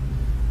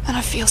 And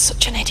I feel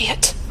such an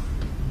idiot.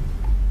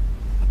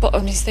 My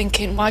bottom is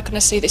thinking, why couldn't I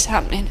see this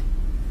happening?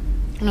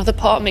 Another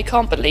part of me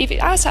can't believe it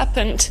has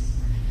happened.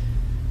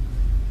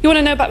 You want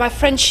to know about my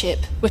friendship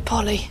with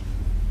Polly?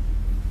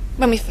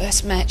 When we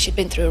first met, she'd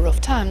been through a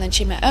rough time, then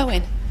she met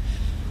Owen.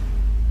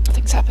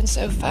 Things happened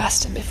so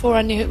fast, and before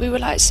I knew it, we were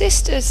like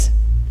sisters.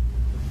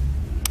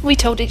 We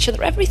told each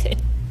other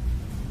everything.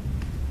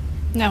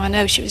 Now I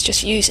know she was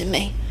just using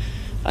me,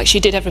 like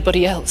she did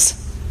everybody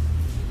else.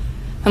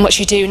 And what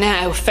she do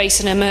now,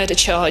 facing a murder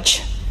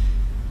charge,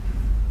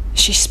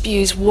 she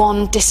spews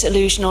one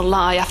disillusional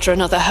lie after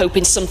another,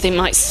 hoping something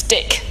might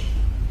stick.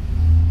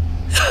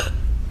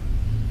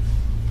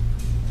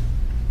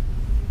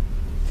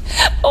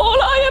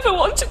 All I ever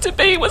wanted to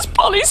be was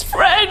Polly's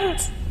friend.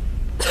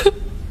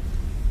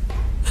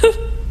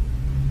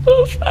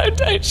 I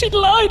found out she'd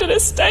lied in a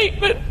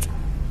statement.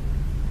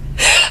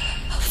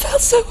 I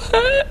felt so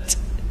hurt,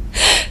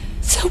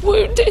 so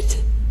wounded.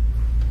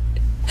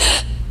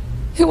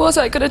 Who was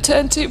I going to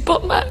turn to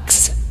but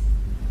Max?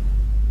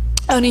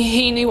 Only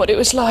he knew what it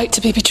was like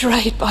to be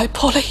betrayed by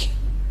Polly.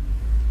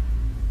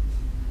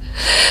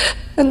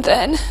 And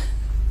then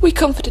we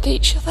comforted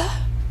each other.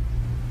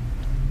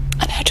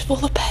 And out of all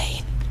the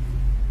pain,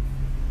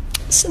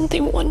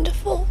 something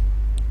wonderful,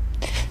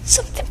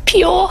 something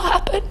pure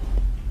happened.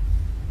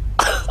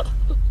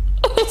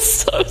 I'm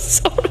so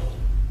sorry.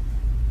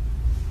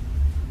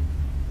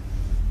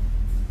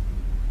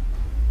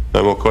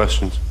 No more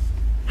questions.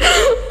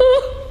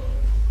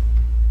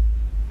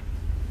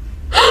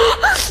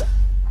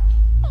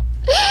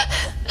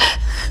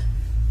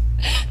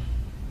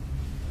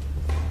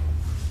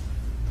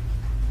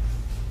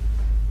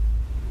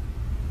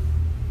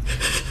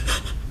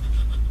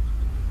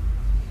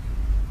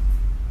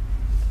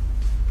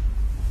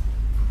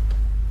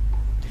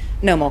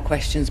 No more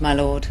questions, my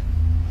lord.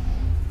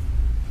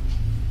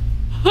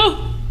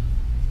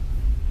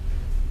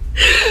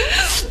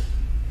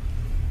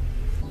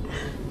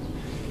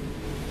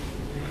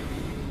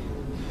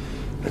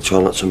 Try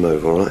not to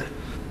move, all right?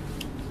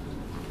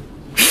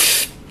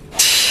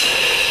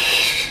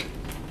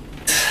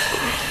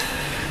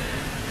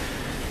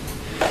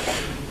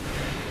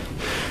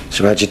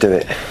 So how'd you do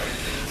it?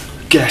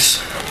 Guess.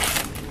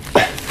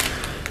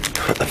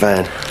 The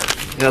van.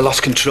 Yeah, I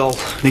lost control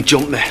and he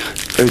jumped me.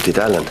 Who did,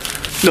 Alan?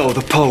 No,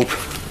 the Pope.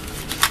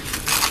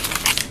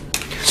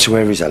 So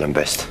where is Alan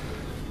Best?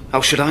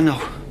 How should I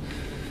know?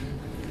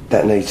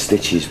 That needs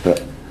stitches,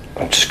 but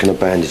I'm just going to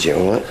bandage it,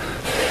 all right?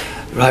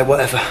 Right,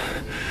 whatever.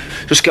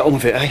 Just get on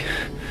with it, eh?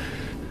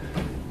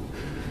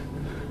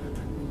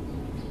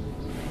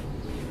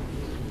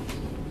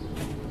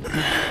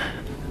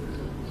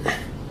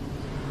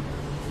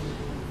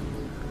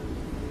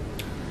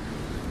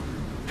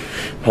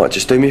 Right,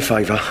 just do me a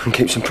favour and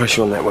keep some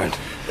pressure on that wound.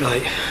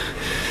 Right.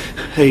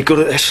 Are you good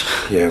at this?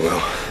 Yeah, well.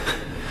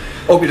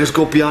 Hope you just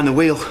go behind the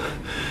wheel,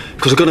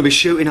 because they're going to be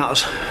shooting at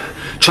us,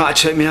 trying to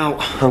take me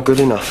out. I'm good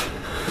enough.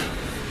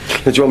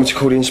 Do you want me to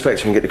call the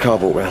inspector and get the car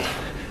brought round?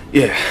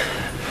 Yeah.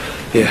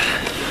 Yeah.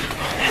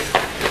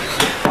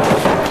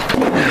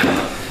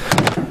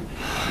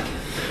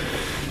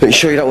 Are you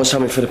sure you don't want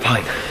something for the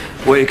pain?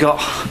 What you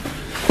got?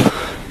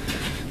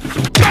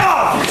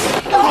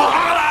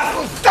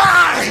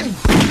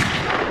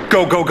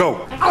 Go, go,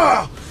 go.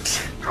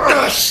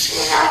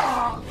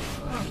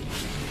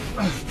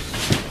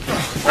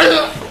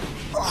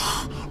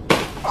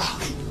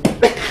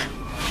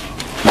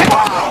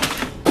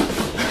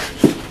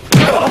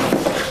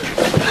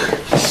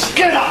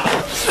 Get up!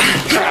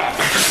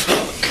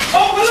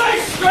 Oh,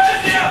 police!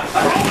 Stand here!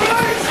 Oh,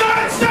 police!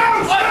 Stand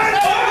still! Stand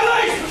still!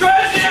 Police!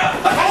 Stand here!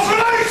 Oh,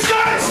 police!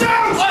 Stand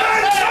still!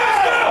 Stand still!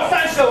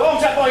 Stand still!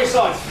 Arms out by your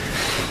sides.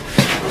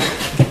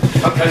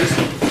 Okay,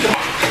 listen.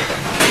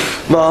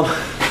 Mum,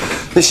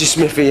 this is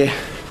Smithy here.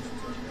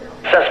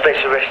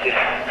 Suspect's arrested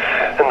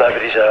and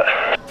nobody's hurt.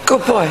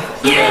 Good boy.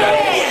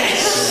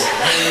 Yes!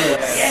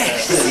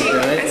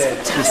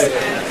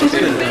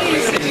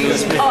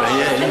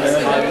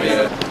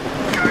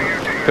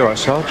 You all right,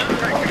 Sarge?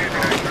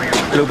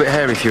 A little bit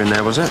hairy for you in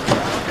there, was it?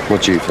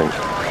 What do you think?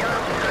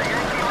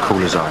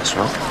 Cool as ice,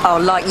 right? Oh,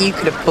 like you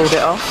could have pulled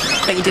it off.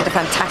 But you did a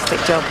fantastic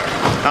job.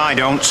 I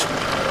don't.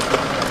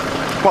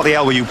 What the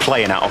hell were you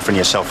playing at, offering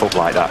yourself up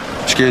like that?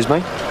 Excuse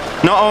me?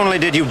 Not only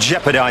did you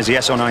jeopardise the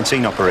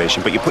SO19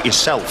 operation, but you put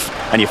yourself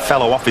and your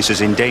fellow officers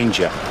in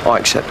danger. I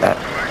accept that.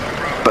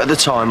 But at the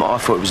time, I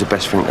thought it was the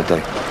best thing to do.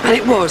 And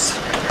it was.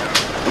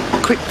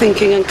 Quick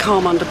thinking and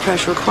calm under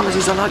pressure are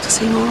qualities I like to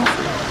see more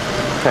often.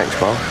 Thanks,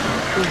 Mum.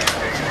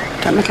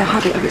 Don't make a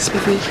habit of it,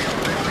 Smithy.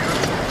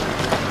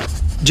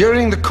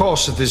 During the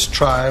course of this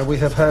trial, we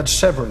have heard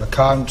several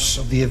accounts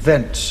of the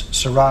events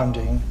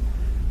surrounding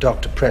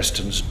Dr.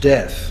 Preston's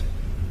death.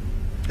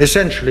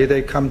 Essentially,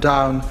 they come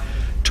down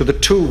to to the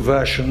two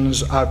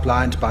versions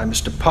outlined by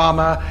Mr.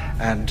 Palmer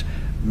and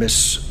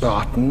Miss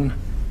Barton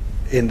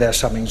in their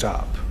summings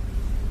up.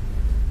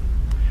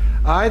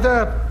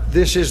 Either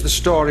this is the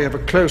story of a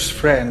close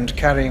friend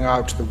carrying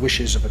out the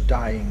wishes of a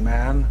dying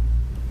man,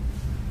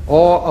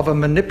 or of a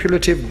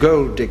manipulative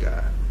gold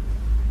digger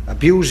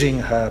abusing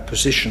her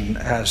position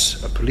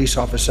as a police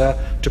officer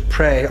to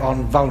prey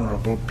on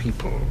vulnerable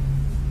people.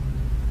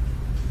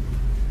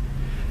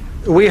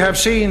 We have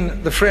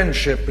seen the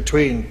friendship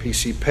between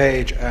P.C.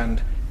 Page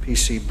and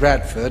P.C.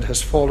 Bradford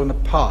has fallen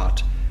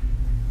apart.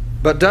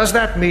 But does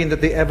that mean that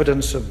the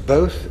evidence of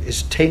both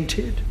is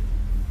tainted?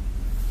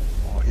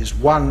 Or is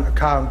one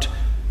account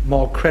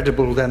more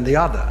credible than the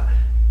other?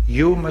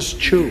 You must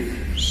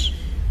choose.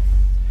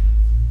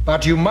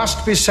 But you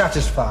must be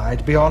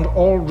satisfied beyond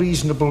all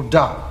reasonable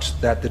doubt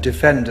that the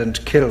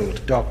defendant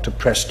killed Dr.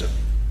 Preston.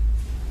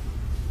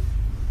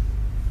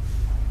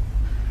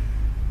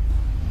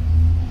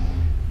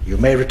 You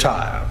may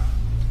retire.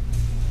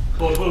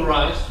 Court will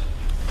rise.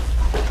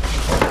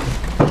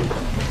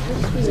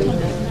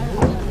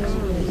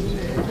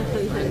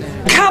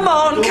 Come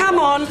on, come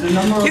on.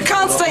 You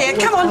can't stay here.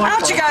 Come on,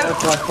 out you go.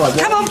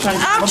 Come on,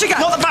 out you go.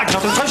 Not the back,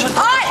 not the back.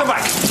 The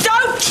back.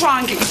 Don't try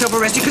and get yourself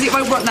arrested because it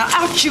won't work now.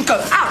 Out you go,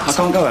 out. I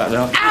can't go out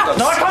there. Out.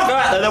 No, I can't go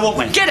out there. They want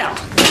me. Get out.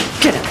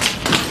 Get out.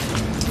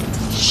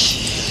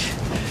 Shh.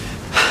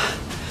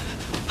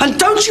 And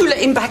don't you let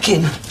him back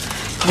in.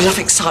 I've enough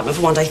excitement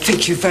for one day.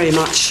 Thank you very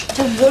much.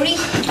 Don't worry.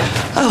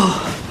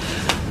 Oh.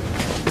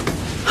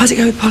 How'd it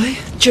go with Polly?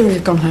 Jury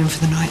have gone home for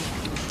the night.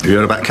 You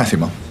heard about Cathy,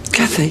 Mum?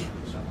 Cathy?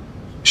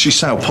 She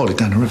sailed Polly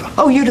down the river.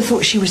 Oh, you'd have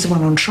thought she was the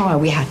one on trial.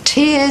 We had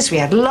tears, we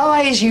had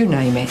lies, you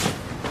name it.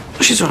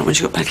 Well, she's all right when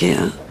she got back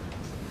here.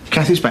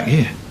 Cathy's back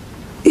here?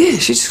 Yeah,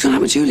 she's just gone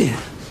out with Juliet.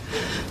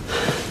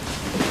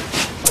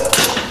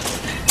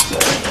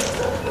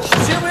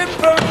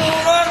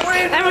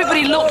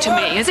 Everybody looked at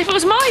me as if it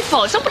was my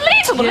fault. It's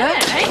unbelievable,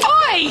 isn't it?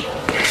 Oi!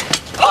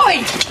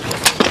 Oi!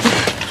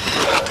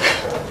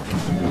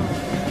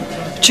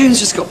 June's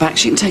just got back.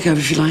 She can take over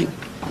if you like.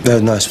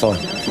 No, it's fine.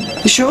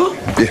 You sure?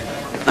 Yeah.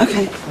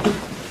 OK.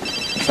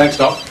 Thanks,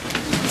 Doc.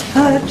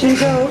 Hello, June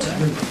Gold.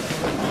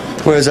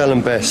 Where's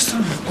Alan Best?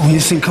 Oh,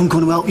 you think I'm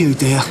going to help you,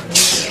 dear?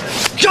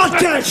 God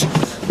damn it!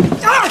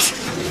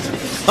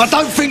 I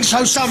don't think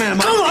so, somehow,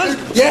 mate. Come on!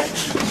 Yeah?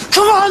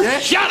 Come on! Yeah?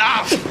 Shut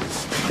up!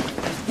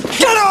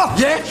 Get off!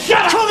 Yeah?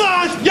 Shut up! Come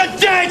on! You're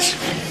dead!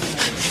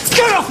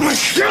 Get off me!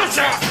 Shut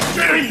up!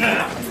 Get in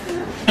there!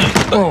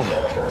 Oh.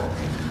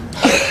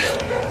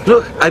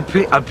 Look, I'd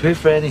pay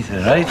for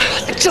anything, right?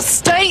 Just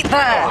stay there.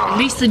 At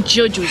least the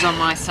judge was on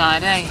my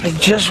side, eh? I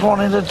just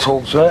wanted to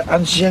talk to her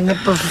and sing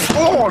it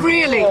before.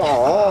 Really?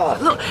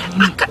 Look,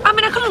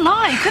 I couldn't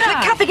lie, could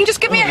I? Cathy, can you just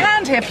give me a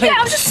hand here, please? Yeah,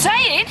 I was just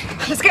saying.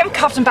 Let's get him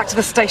cuffed and back to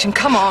the station.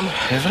 Come on.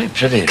 You're very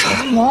pretty.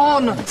 Come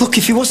on. Look,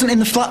 if he wasn't in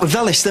the flat with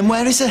Ellis, then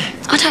where is he?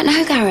 I don't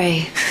know,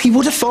 Gary. He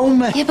would have phoned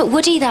me. Yeah, but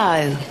would he,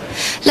 though?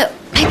 Look,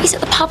 maybe he's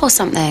at the pub or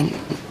something.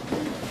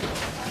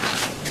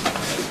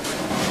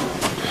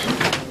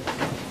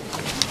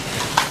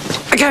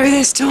 Gary,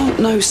 there's still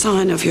no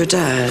sign of your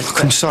dad.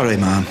 Look, I'm sorry,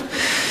 Ma'am.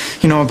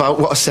 You know about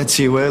what I said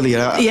to you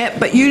earlier. Yeah,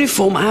 but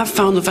uniform, I have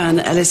found the van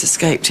that Ellis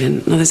escaped in.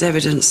 Now, there's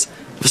evidence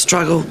of a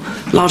struggle,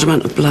 large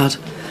amount of blood,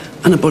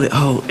 and a bullet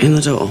hole in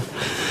the door.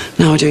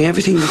 Now, we're doing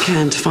everything we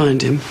can to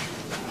find him.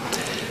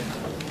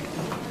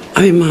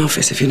 I'm in my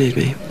office if you need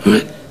me, all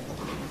right?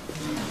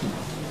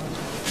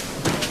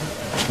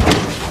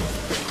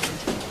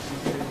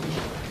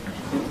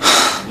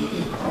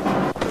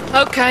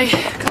 OK,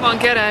 come on,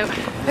 get out.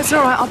 It's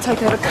all right, I'll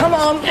take over. Come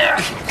on.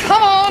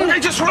 Come on. I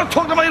just want to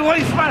talk to my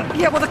wife, man.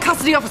 Yeah, well, the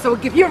custody officer will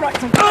give you a right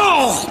to...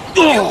 Oh!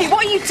 Judy,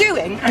 what are you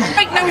doing?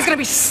 I know he's going to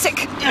be sick.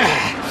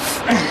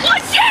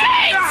 What's it?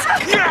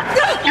 Give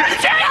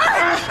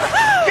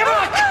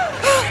up!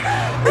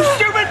 You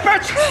stupid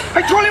bitch!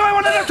 I told you I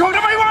wanted to talk to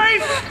my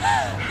wife!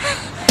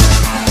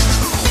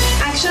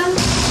 Action.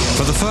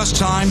 For the first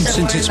time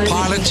since its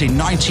pilot in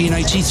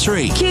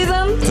 1983, Cue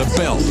them. The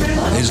Bill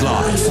is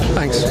live.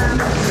 Thanks.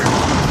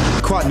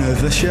 Quite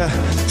nervous, yeah.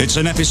 It's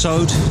an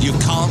episode you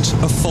can't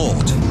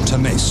afford to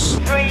miss.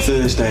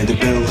 Thursday, The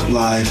Bill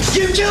live.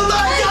 You killed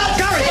that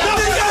guy!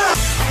 Gary!